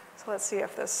let's see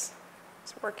if this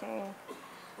is working.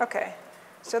 Okay,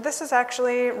 so this is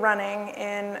actually running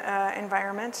in an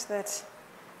environment that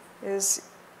is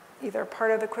either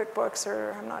part of the QuickBooks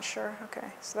or I'm not sure. Okay,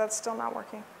 so that's still not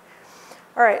working.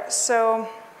 All right, so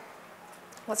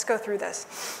let's go through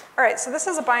this. All right, so this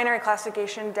is a binary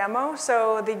classification demo.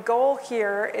 So the goal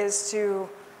here is to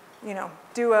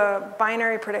do a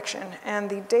binary prediction. And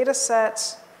the data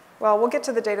set, well, we'll get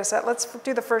to the data set. Let's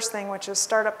do the first thing, which is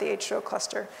start up the H2O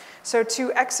cluster. So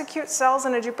to execute cells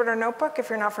in a Jupyter notebook, if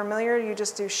you're not familiar, you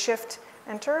just do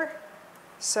Shift-Enter.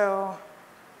 So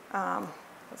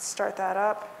let's start that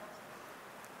up.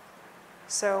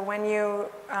 So when you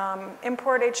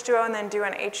import H2O and then do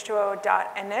an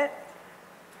H2O.init,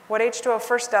 what H2O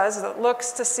first does is it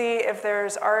looks to see if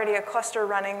there's already a cluster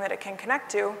running that it can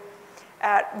connect to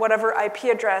at whatever IP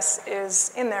address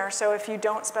is in there. So if you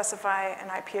don't specify an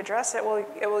IP address, it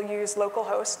will use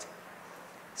localhost.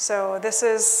 So this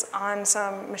is on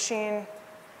some machine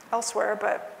elsewhere,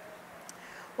 but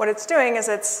what it's doing is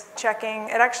it's checking.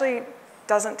 It actually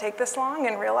doesn't take this long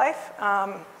in real life.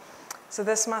 So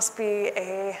this must be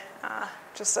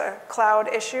just a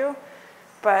cloud issue,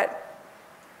 but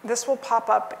this will pop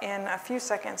up in a few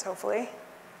seconds, hopefully.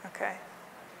 Okay.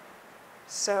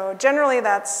 So generally,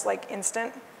 that's like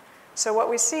instant. So what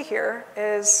we see here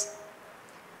is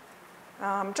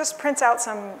just prints out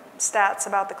some stats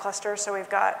about the cluster. So we've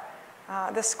got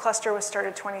this cluster was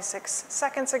started 26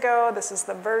 seconds ago. This is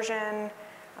the version.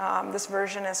 This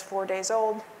version is 4 days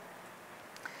old.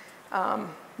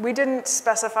 We didn't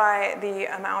specify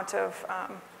the amount of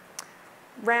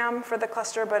RAM for the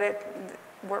cluster, but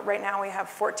right now we have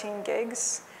 14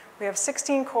 gigs. We have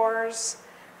 16 cores.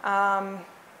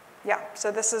 Yeah,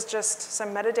 so this is just some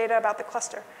metadata about the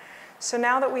cluster. So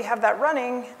now that we have that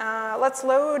running, let's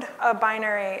load a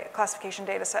binary classification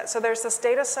data set. So there's this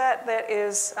data set that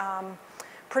is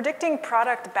predicting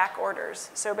product back orders.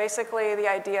 So basically the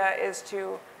idea is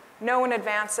to know in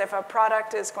advance if a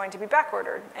product is going to be back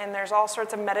ordered. And there's all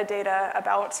sorts of metadata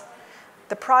about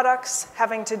the products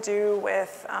having to do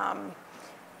with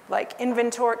like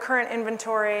inventory, current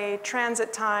inventory,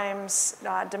 transit times,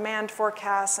 demand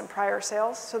forecasts, and prior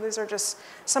sales. So these are just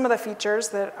some of the features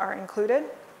that are included.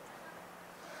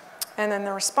 And then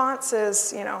the response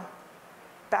is,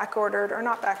 back ordered or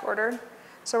not back ordered.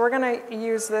 So we're going to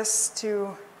use this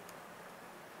to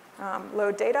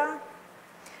load data.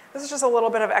 This is just a little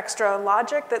bit of extra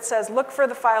logic that says look for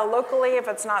the file locally. If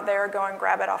it's not there, go and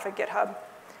grab it off of GitHub.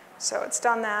 So it's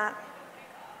done that.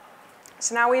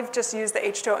 So now we've just used the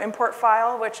H2O import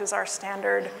file, which is our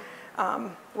standard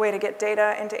way to get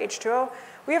data into H2O.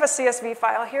 We have a CSV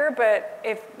file here, but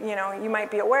if you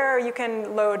might be aware, you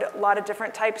can load a lot of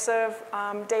different types of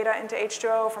data into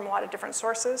H2O from a lot of different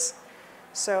sources.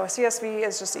 So CSV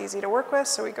is just easy to work with,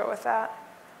 so we go with that.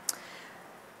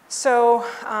 So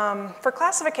for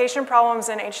classification problems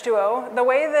in H2O, the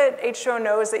way that H2O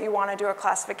knows that you want to do a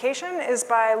classification is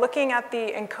by looking at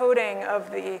the encoding of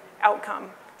the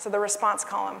outcome. So the response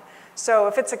column. So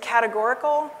if it's a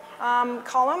categorical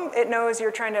column, it knows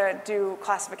you're trying to do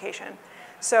classification.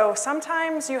 So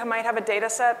sometimes you might have a data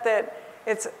set that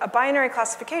it's a binary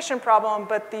classification problem,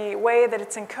 but the way that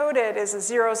it's encoded is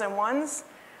zeros and ones.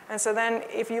 And so then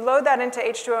if you load that into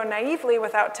H2O naively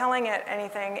without telling it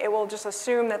anything, it will just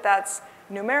assume that that's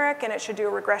numeric and it should do a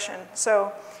regression.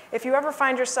 So if you ever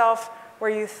find yourself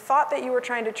where you thought that you were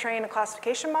trying to train a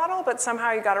classification model, but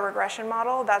somehow you got a regression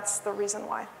model, that's the reason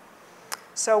why.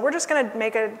 So we're just going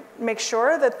to make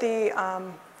sure that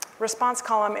the response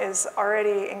column is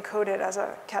already encoded as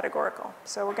a categorical.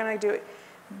 So we're going to do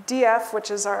df,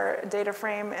 which is our data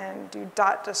frame, and do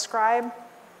 .describe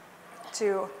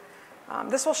to,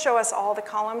 this will show us all the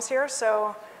columns here.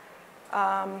 So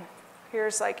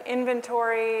here's like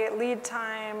inventory, lead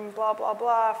time, blah, blah,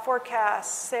 blah,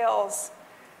 forecast, sales,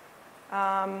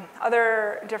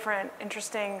 other different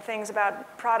interesting things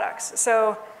about products.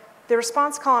 So the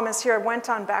response column is here, went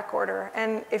on back order.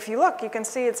 And if you look, you can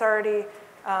see it's already,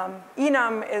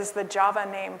 enum is the Java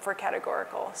name for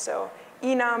categorical. So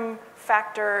enum,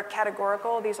 factor,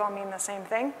 categorical, these all mean the same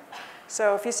thing.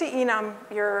 So if you see enum,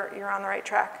 you're on the right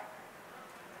track.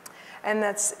 And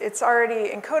it's already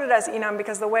encoded as enum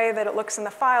because the way that it looks in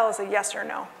the file is a yes or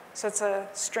no. So it's a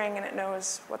string and it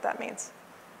knows what that means.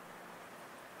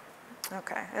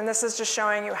 Okay, and this is just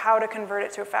showing you how to convert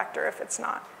it to a factor if it's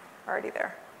not already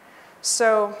there.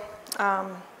 So,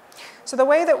 so the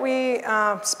way that we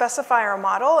specify our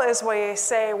model is we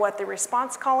say what the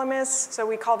response column is. So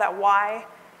we call that Y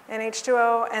in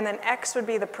H2O, and then X would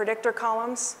be the predictor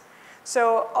columns.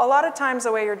 So a lot of times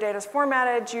the way your data is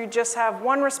formatted, you just have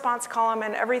one response column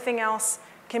and everything else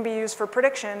can be used for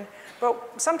prediction.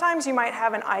 But sometimes you might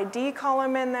have an ID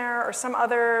column in there or some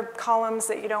other columns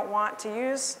that you don't want to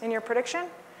use in your prediction.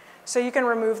 So you can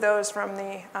remove those from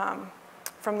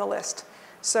the list.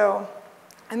 So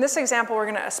in this example, we're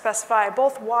going to specify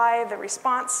both Y, the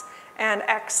response, and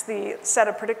X, the set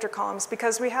of predictor columns,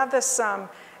 because we have this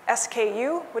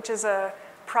SKU, which is a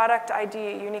product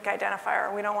ID unique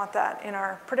identifier. We don't want that in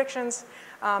our predictions.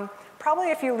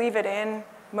 Probably if you leave it in,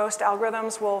 most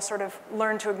algorithms will sort of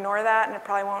learn to ignore that, and it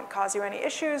probably won't cause you any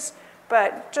issues.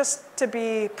 But just to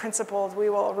be principled, we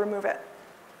will remove it.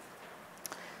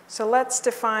 So let's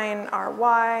define our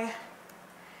Y.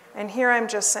 And here I'm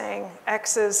just saying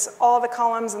X is all the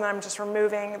columns, and then I'm just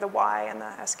removing the Y and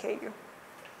the SKU.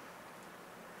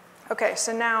 OK,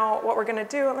 so now what we're going to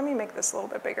do, let me make this a little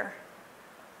bit bigger.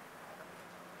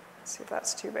 Let's see if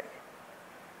that's too big.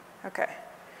 OK,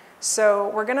 so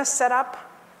we're going to set up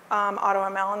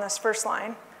AutoML in this first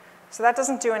line. So that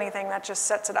doesn't do anything. That just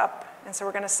sets it up. And so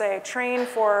we're going to say train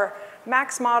for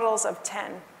max models of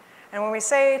 10. And when we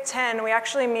say 10, we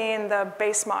actually mean the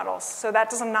base models. So that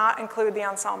does not include the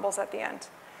ensembles at the end.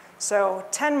 So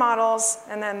 10 models,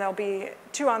 and then there'll be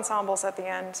 2 ensembles at the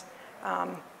end.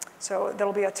 So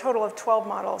there'll be a total of 12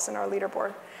 models in our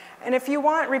leaderboard. And if you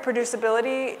want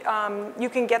reproducibility, you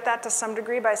can get that to some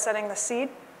degree by setting the seed.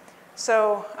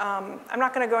 So I'm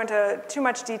not going to go into too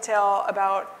much detail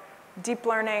about deep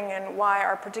learning and why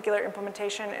our particular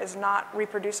implementation is not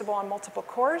reproducible on multiple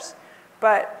cores.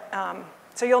 But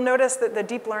so you'll notice that the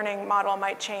deep learning model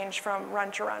might change from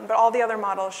run to run. But all the other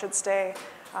models should stay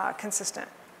consistent.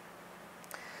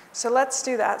 So let's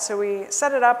do that. So we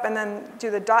set it up and then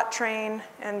do the .train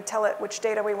and tell it which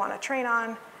data we want to train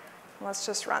on. Let's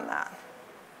just run that.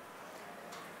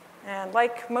 And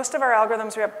like most of our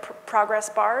algorithms, we have progress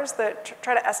bars that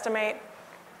try to estimate,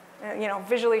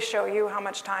 visually show you how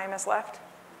much time is left.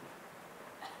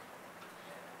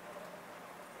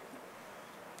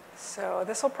 So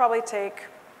this will probably take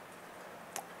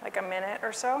like a minute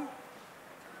or so.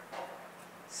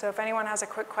 So if anyone has a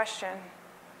quick question.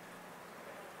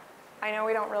 I know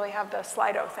we don't really have the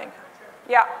Slido thing.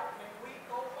 Yeah.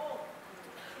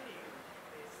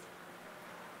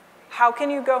 How can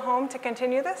you go home to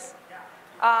continue this?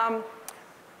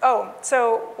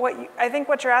 So I think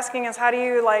what you're asking is how do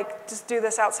you just do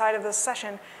this outside of this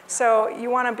session? So you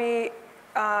want to be,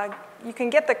 you can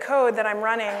get the code that I'm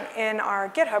running in our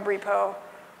GitHub repo,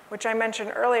 which I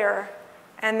mentioned earlier,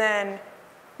 and then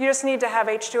you just need to have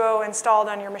H2O installed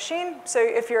on your machine. So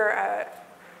if you're a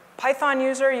Python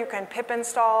user, you can pip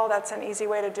install. That's an easy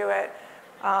way to do it.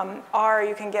 R,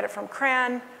 you can get it from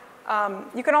CRAN.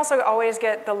 You can also always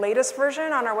get the latest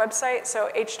version on our website. So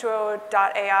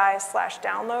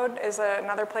H2O.ai/download is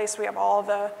another place we have all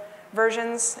the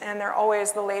versions, and they're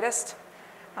always the latest.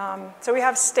 So we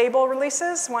have stable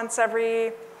releases once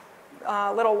every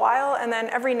little while, and then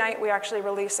every night we actually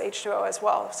release H2O as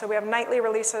well. So we have nightly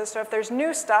releases. So if there's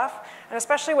new stuff, and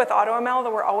especially with AutoML,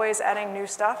 that we're always adding new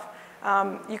stuff,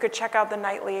 you could check out the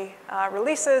nightly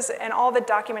releases, and all the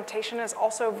documentation is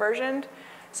also versioned.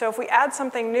 So if we add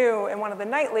something new in one of the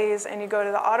nightlies and you go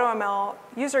to the AutoML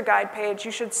user guide page,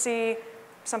 you should see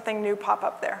something new pop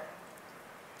up there.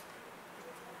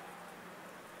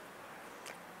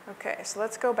 OK, so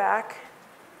let's go back.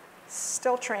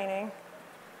 Still training.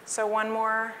 So one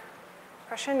more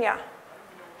question? Yeah?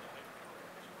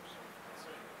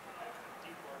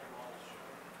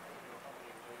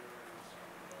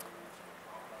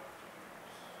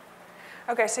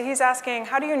 OK, so he's asking,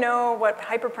 how do you know what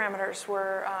hyperparameters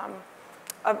were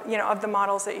of the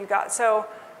models that you got? So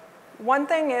one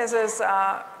thing is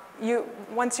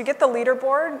once you get the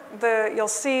leaderboard, you'll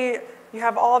see you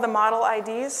have all the model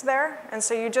IDs there. And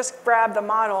so you just grab the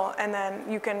model, and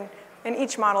then you can, in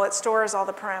each model, it stores all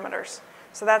the parameters.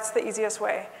 So that's the easiest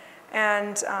way.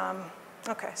 And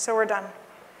OK, so we're done.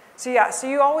 So yeah, so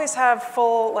you always have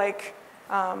full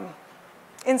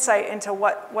insight into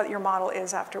what your model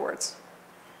is afterwards.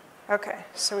 OK,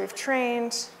 so we've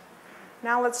trained.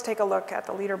 Now let's take a look at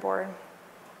the leaderboard.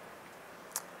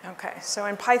 OK, so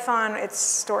in Python, it's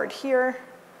stored here.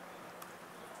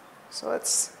 So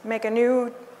let's make a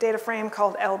new data frame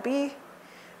called LB.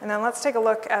 And then let's take a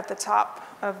look at the top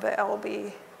of the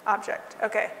LB object.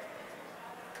 OK.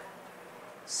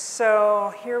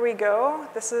 So here we go.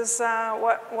 This is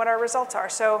what our results are.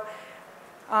 So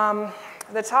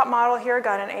the top model here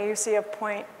got an AUC of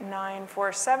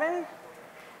 0.947.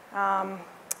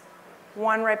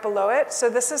 One right below it. So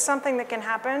this is something that can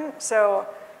happen. So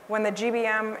when the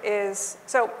GBM is,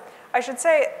 so I should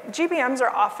say GBMs are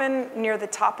often near the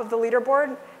top of the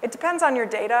leaderboard. It depends on your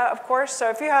data, of course. So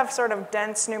if you have sort of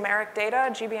dense numeric data,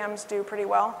 GBMs do pretty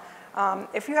well.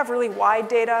 If you have really wide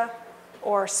data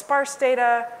or sparse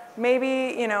data,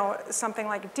 maybe something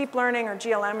like deep learning or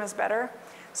GLM is better.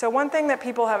 So one thing that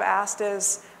people have asked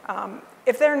is,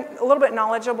 if they're a little bit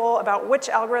knowledgeable about which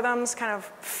algorithms kind of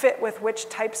fit with which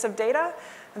types of data,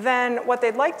 then what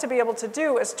they'd like to be able to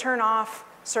do is turn off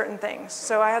certain things.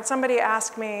 So I had somebody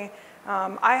ask me,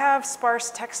 I have sparse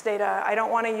text data. I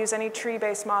don't want to use any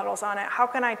tree-based models on it. How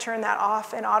can I turn that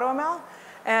off in AutoML?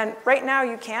 And right now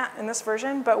you can't in this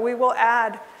version, but we will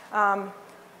add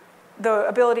the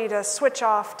ability to switch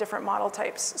off different model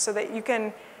types so that you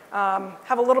can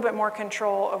have a little bit more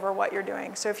control over what you're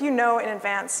doing. So if you know in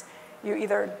advance you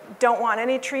either don't want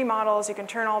any tree models, you can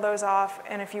turn all those off.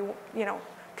 And if you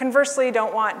conversely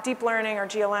don't want deep learning or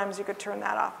GLMs, you could turn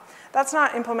that off. That's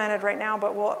not implemented right now,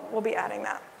 but we'll be adding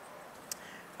that.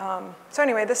 So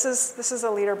anyway, this is a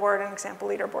leaderboard, an example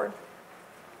leaderboard.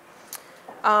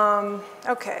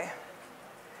 OK.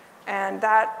 And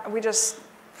that, we just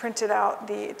printed out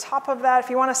the top of that.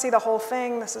 If you want to see the whole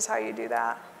thing, this is how you do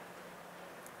that.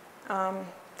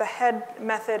 The head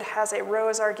method has a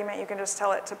rows argument. You can just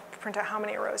tell it to print out how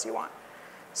many rows you want.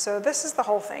 So this is the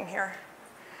whole thing here.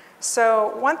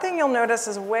 So one thing you'll notice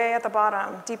is way at the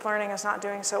bottom, deep learning is not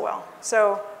doing so well.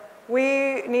 So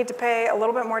we need to pay a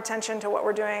little bit more attention to what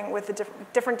we're doing with the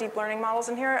different deep learning models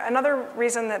in here. Another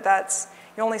reason that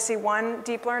you only see one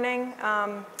deep learning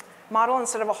model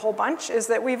instead of a whole bunch is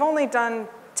that we've only done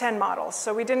 10 models.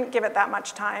 So we didn't give it that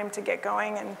much time to get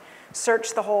going and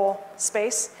search the whole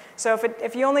space. So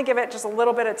if you only give it just a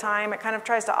little bit of time, it kind of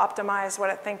tries to optimize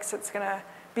what it thinks it's going to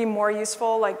be more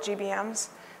useful, like GBMs.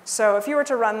 So if you were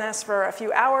to run this for a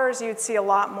few hours, you'd see a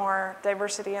lot more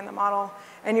diversity in the model.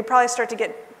 And you'd probably start to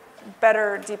get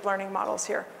better deep learning models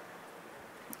here.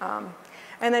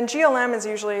 And then GLM is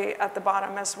usually at the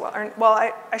bottom as well. Well,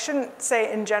 I shouldn't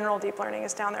say in general deep learning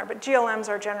is down there, but GLMs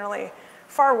are generally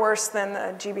far worse than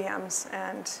the GBMs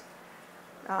and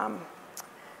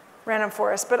random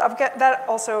forest. But that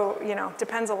also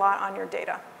depends a lot on your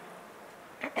data.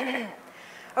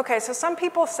 Okay, so some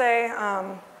people say,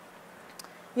 I'm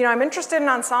interested in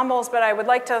ensembles, but I would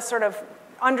like to sort of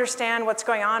understand what's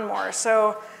going on more.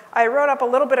 So I wrote up a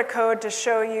little bit of code to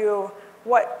show you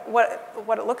what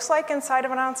it looks like inside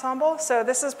of an ensemble. So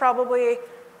this is probably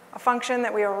a function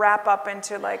that we will wrap up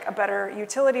into like a better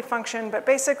utility function. But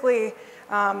basically,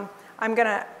 I'm going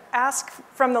to ask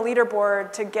from the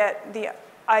leaderboard to get the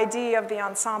ID of the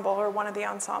ensemble or one of the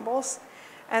ensembles.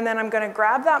 And then I'm going to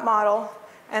grab that model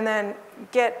and then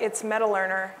get its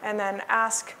meta-learner and then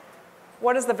ask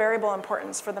what is the variable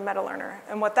importance for the meta-learner.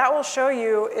 And what that will show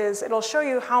you is it'll show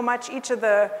you how much each of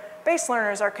the base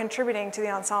learners are contributing to the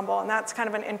ensemble, and that's kind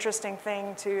of an interesting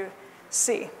thing to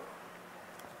see.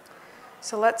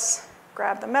 So let's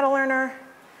grab the meta-learner.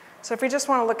 So if we just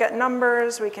want to look at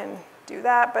numbers, we can do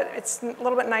that, but it's a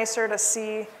little bit nicer to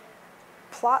see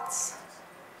plots.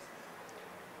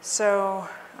 So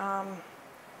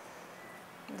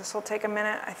this will take a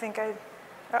minute. I think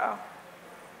uh-oh.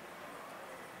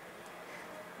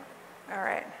 All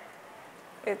right.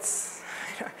 It's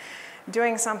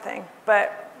doing something,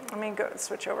 but let me go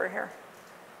switch over here.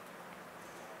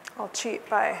 I'll cheat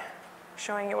by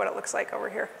showing you what it looks like over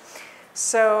here.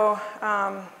 So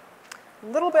a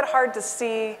little bit hard to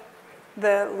see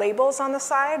the labels on the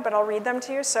side, but I'll read them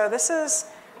to you. So this says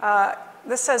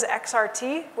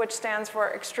XRT, which stands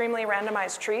for extremely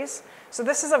randomized trees. So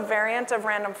this is a variant of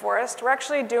random forest. We're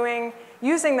actually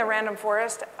using the random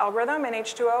forest algorithm in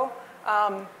H2O,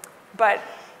 but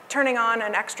turning on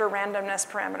an extra randomness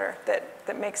parameter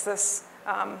that makes this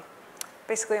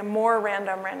basically a more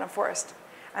random forest.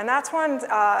 And that's one,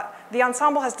 the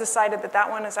ensemble has decided that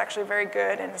one is actually very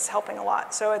good and is helping a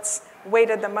lot. So it's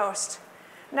weighted the most.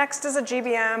 Next is a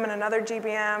GBM and another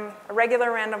GBM, a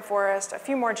regular random forest, a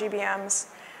few more GBMs.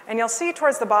 And you'll see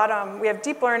towards the bottom, we have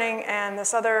deep learning and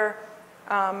this other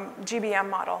GBM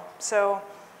model. So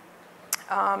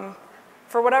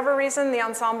for whatever reason, the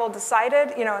ensemble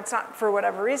decided, it's not for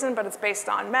whatever reason, but it's based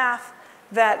on math,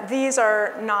 that these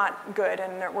are not good,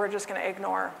 and we're just going to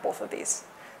ignore both of these.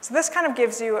 So this kind of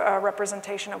gives you a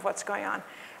representation of what's going on.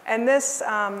 And this,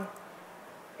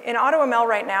 in AutoML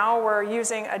right now, we're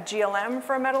using a GLM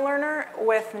for a meta-learner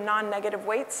with non-negative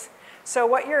weights. So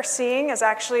what you're seeing is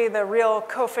actually the real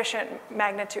coefficient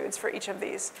magnitudes for each of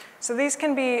these. So these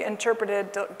can be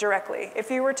interpreted directly. If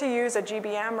you were to use a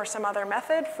GBM or some other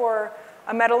method for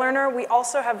a meta-learner, we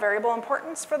also have variable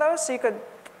importance for those. So you could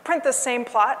print the same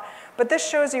plot, but this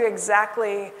shows you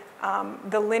exactly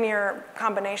the linear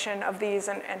combination of these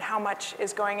and how much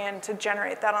is going in to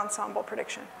generate that ensemble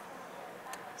prediction.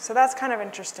 So that's kind of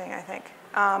interesting, I think.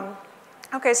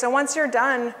 OK, so once you're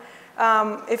done,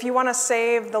 if you want to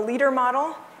save the leader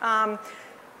model,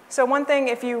 so one thing,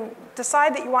 if you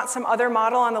decide that you want some other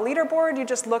model on the leaderboard, you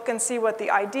just look and see what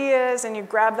the ID is, and you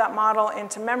grab that model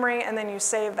into memory, and then you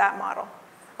save that model.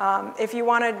 If you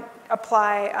want to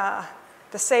apply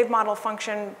the save model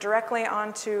function directly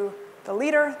onto the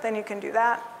leader, then you can do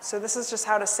that. So this is just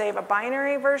how to save a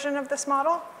binary version of this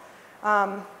model.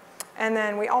 And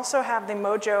then we also have the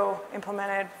Mojo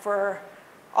implemented for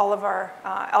all of our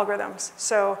algorithms.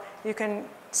 So you can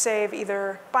save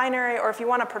either binary, or if you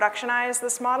want to productionize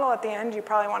this model at the end, you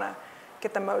probably want to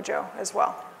get the Mojo as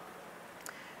well.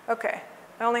 OK,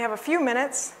 I only have a few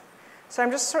minutes. So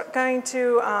I'm just going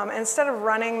to, instead of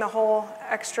running the whole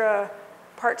extra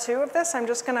part 2 of this, I'm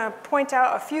just going to point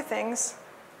out a few things.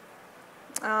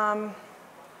 I'm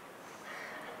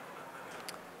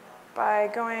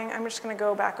just going to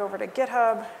go back over to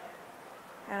GitHub,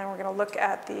 and we're going to look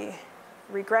at the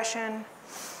regression.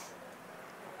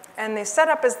 And the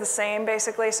setup is the same,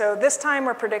 basically. So this time,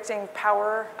 we're predicting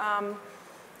power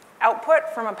output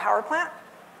from a power plant.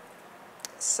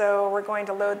 So we're going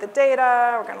to load the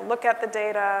data. We're going to look at the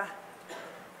data.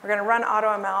 We're going to run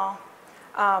AutoML.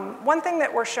 One thing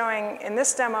that we're showing in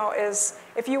this demo is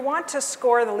if you want to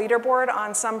score the leaderboard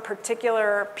on some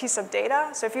particular piece of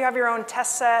data, so if you have your own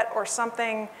test set or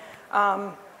something,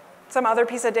 some other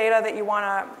piece of data that you want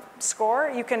to score,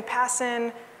 you can pass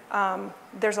in,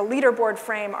 there's a leaderboard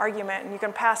frame argument, and you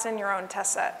can pass in your own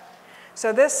test set.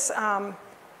 So this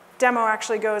demo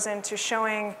actually goes into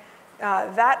showing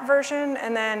that version,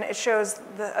 and then it shows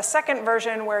a second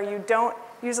version where you don't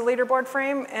use a leaderboard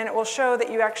frame, and it will show that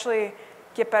you actually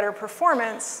get better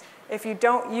performance if you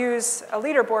don't use a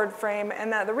leaderboard frame.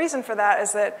 And the reason for that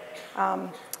is that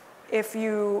if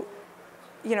you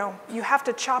you have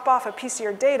to chop off a piece of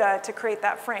your data to create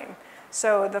that frame.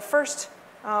 So the first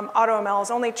AutoML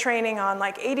is only training on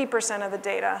like 80% of the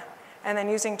data and then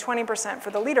using 20% for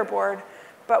the leaderboard.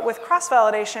 But with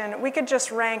cross-validation, we could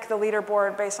just rank the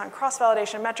leaderboard based on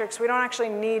cross-validation metrics. We don't actually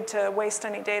need to waste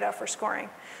any data for scoring.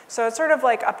 So it's sort of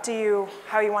like up to you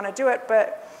how you want to do it,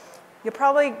 but you'll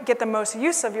probably get the most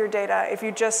use of your data if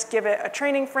you just give it a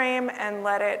training frame and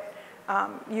let it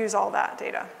use all that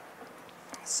data.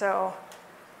 So,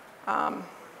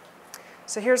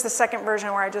 so here's the second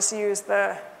version where I just use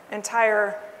the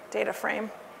entire data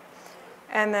frame.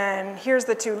 And then here's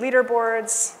the two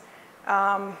leaderboards.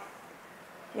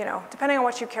 Depending on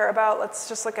what you care about, let's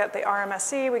just look at the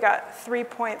RMSE. We got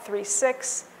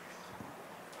 3.36.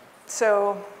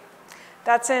 So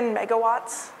that's in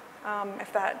megawatts,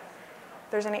 if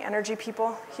there's any energy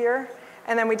people here.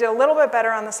 And then we did a little bit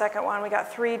better on the second one. We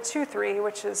got 323,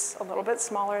 which is a little bit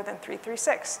smaller than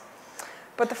 336.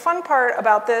 But the fun part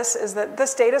about this is that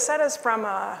this data set is from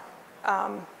a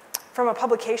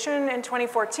publication in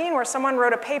 2014 where someone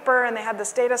wrote a paper and they had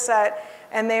this data set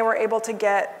and they were able to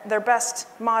get, their best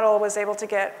model was able to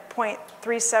get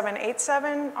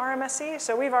 0.3787 RMSE.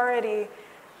 So we've already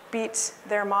beat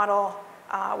their model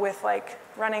with like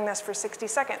running this for 60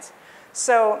 seconds.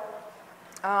 So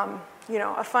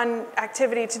a fun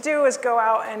activity to do is go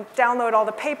out and download all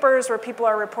the papers where people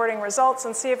are reporting results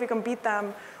and see if you can beat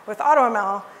them with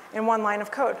AutoML in one line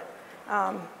of code.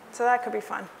 So that could be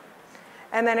fun.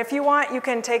 And then if you want, you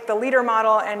can take the leader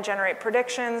model and generate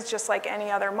predictions just like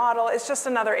any other model. It's just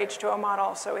another H2O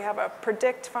model. So we have a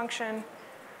predict function.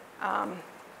 And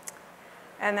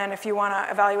then if you want to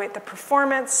evaluate the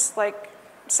performance like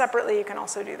separately, you can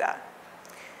also do that.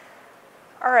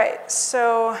 All right,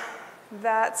 so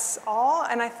that's all.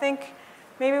 And I think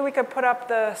maybe we could put up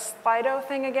the Slido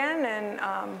thing again and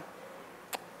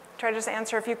try to just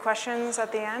answer a few questions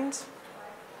at the end.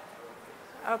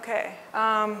 OK.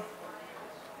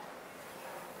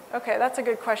 OK, that's a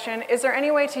good question. Is there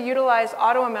any way to utilize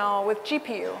AutoML with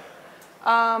GPU?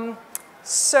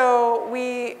 So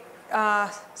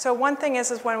one thing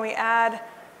is when we add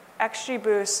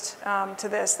XGBoost to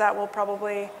this, that will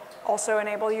probably also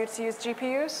enable you to use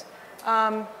GPUs.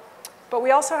 But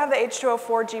we also have the H2O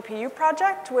for GPU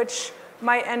project, which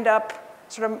might end up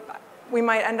we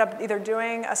might end up either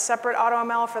doing a separate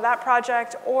AutoML for that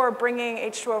project or bringing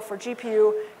H2O for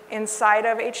GPU inside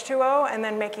of H2O and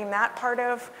then making that part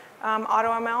of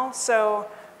AutoML. So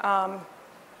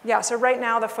so right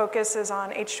now the focus is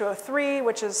on H2O3,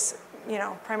 which is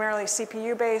primarily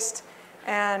CPU based,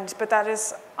 but that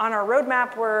is on our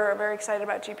roadmap. We're very excited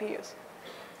about GPUs.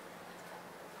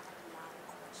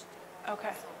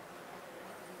 Okay.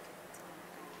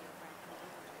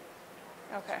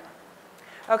 Okay.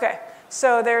 Okay.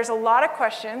 So there's a lot of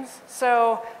questions.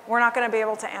 So we're not going to be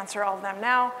able to answer all of them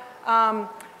now.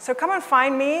 So come and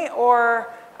find me,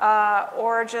 or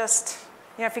just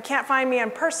if you can't find me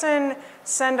in person,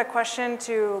 send a question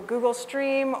to Google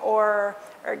Stream or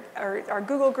our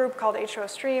Google group called H2O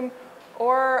Stream,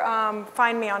 or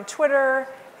find me on Twitter.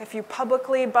 If you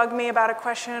publicly bug me about a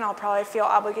question, I'll probably feel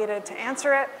obligated to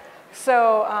answer it.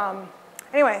 So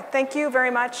anyway, thank you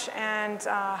very much, and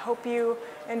hope you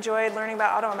enjoyed learning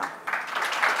about AutoML.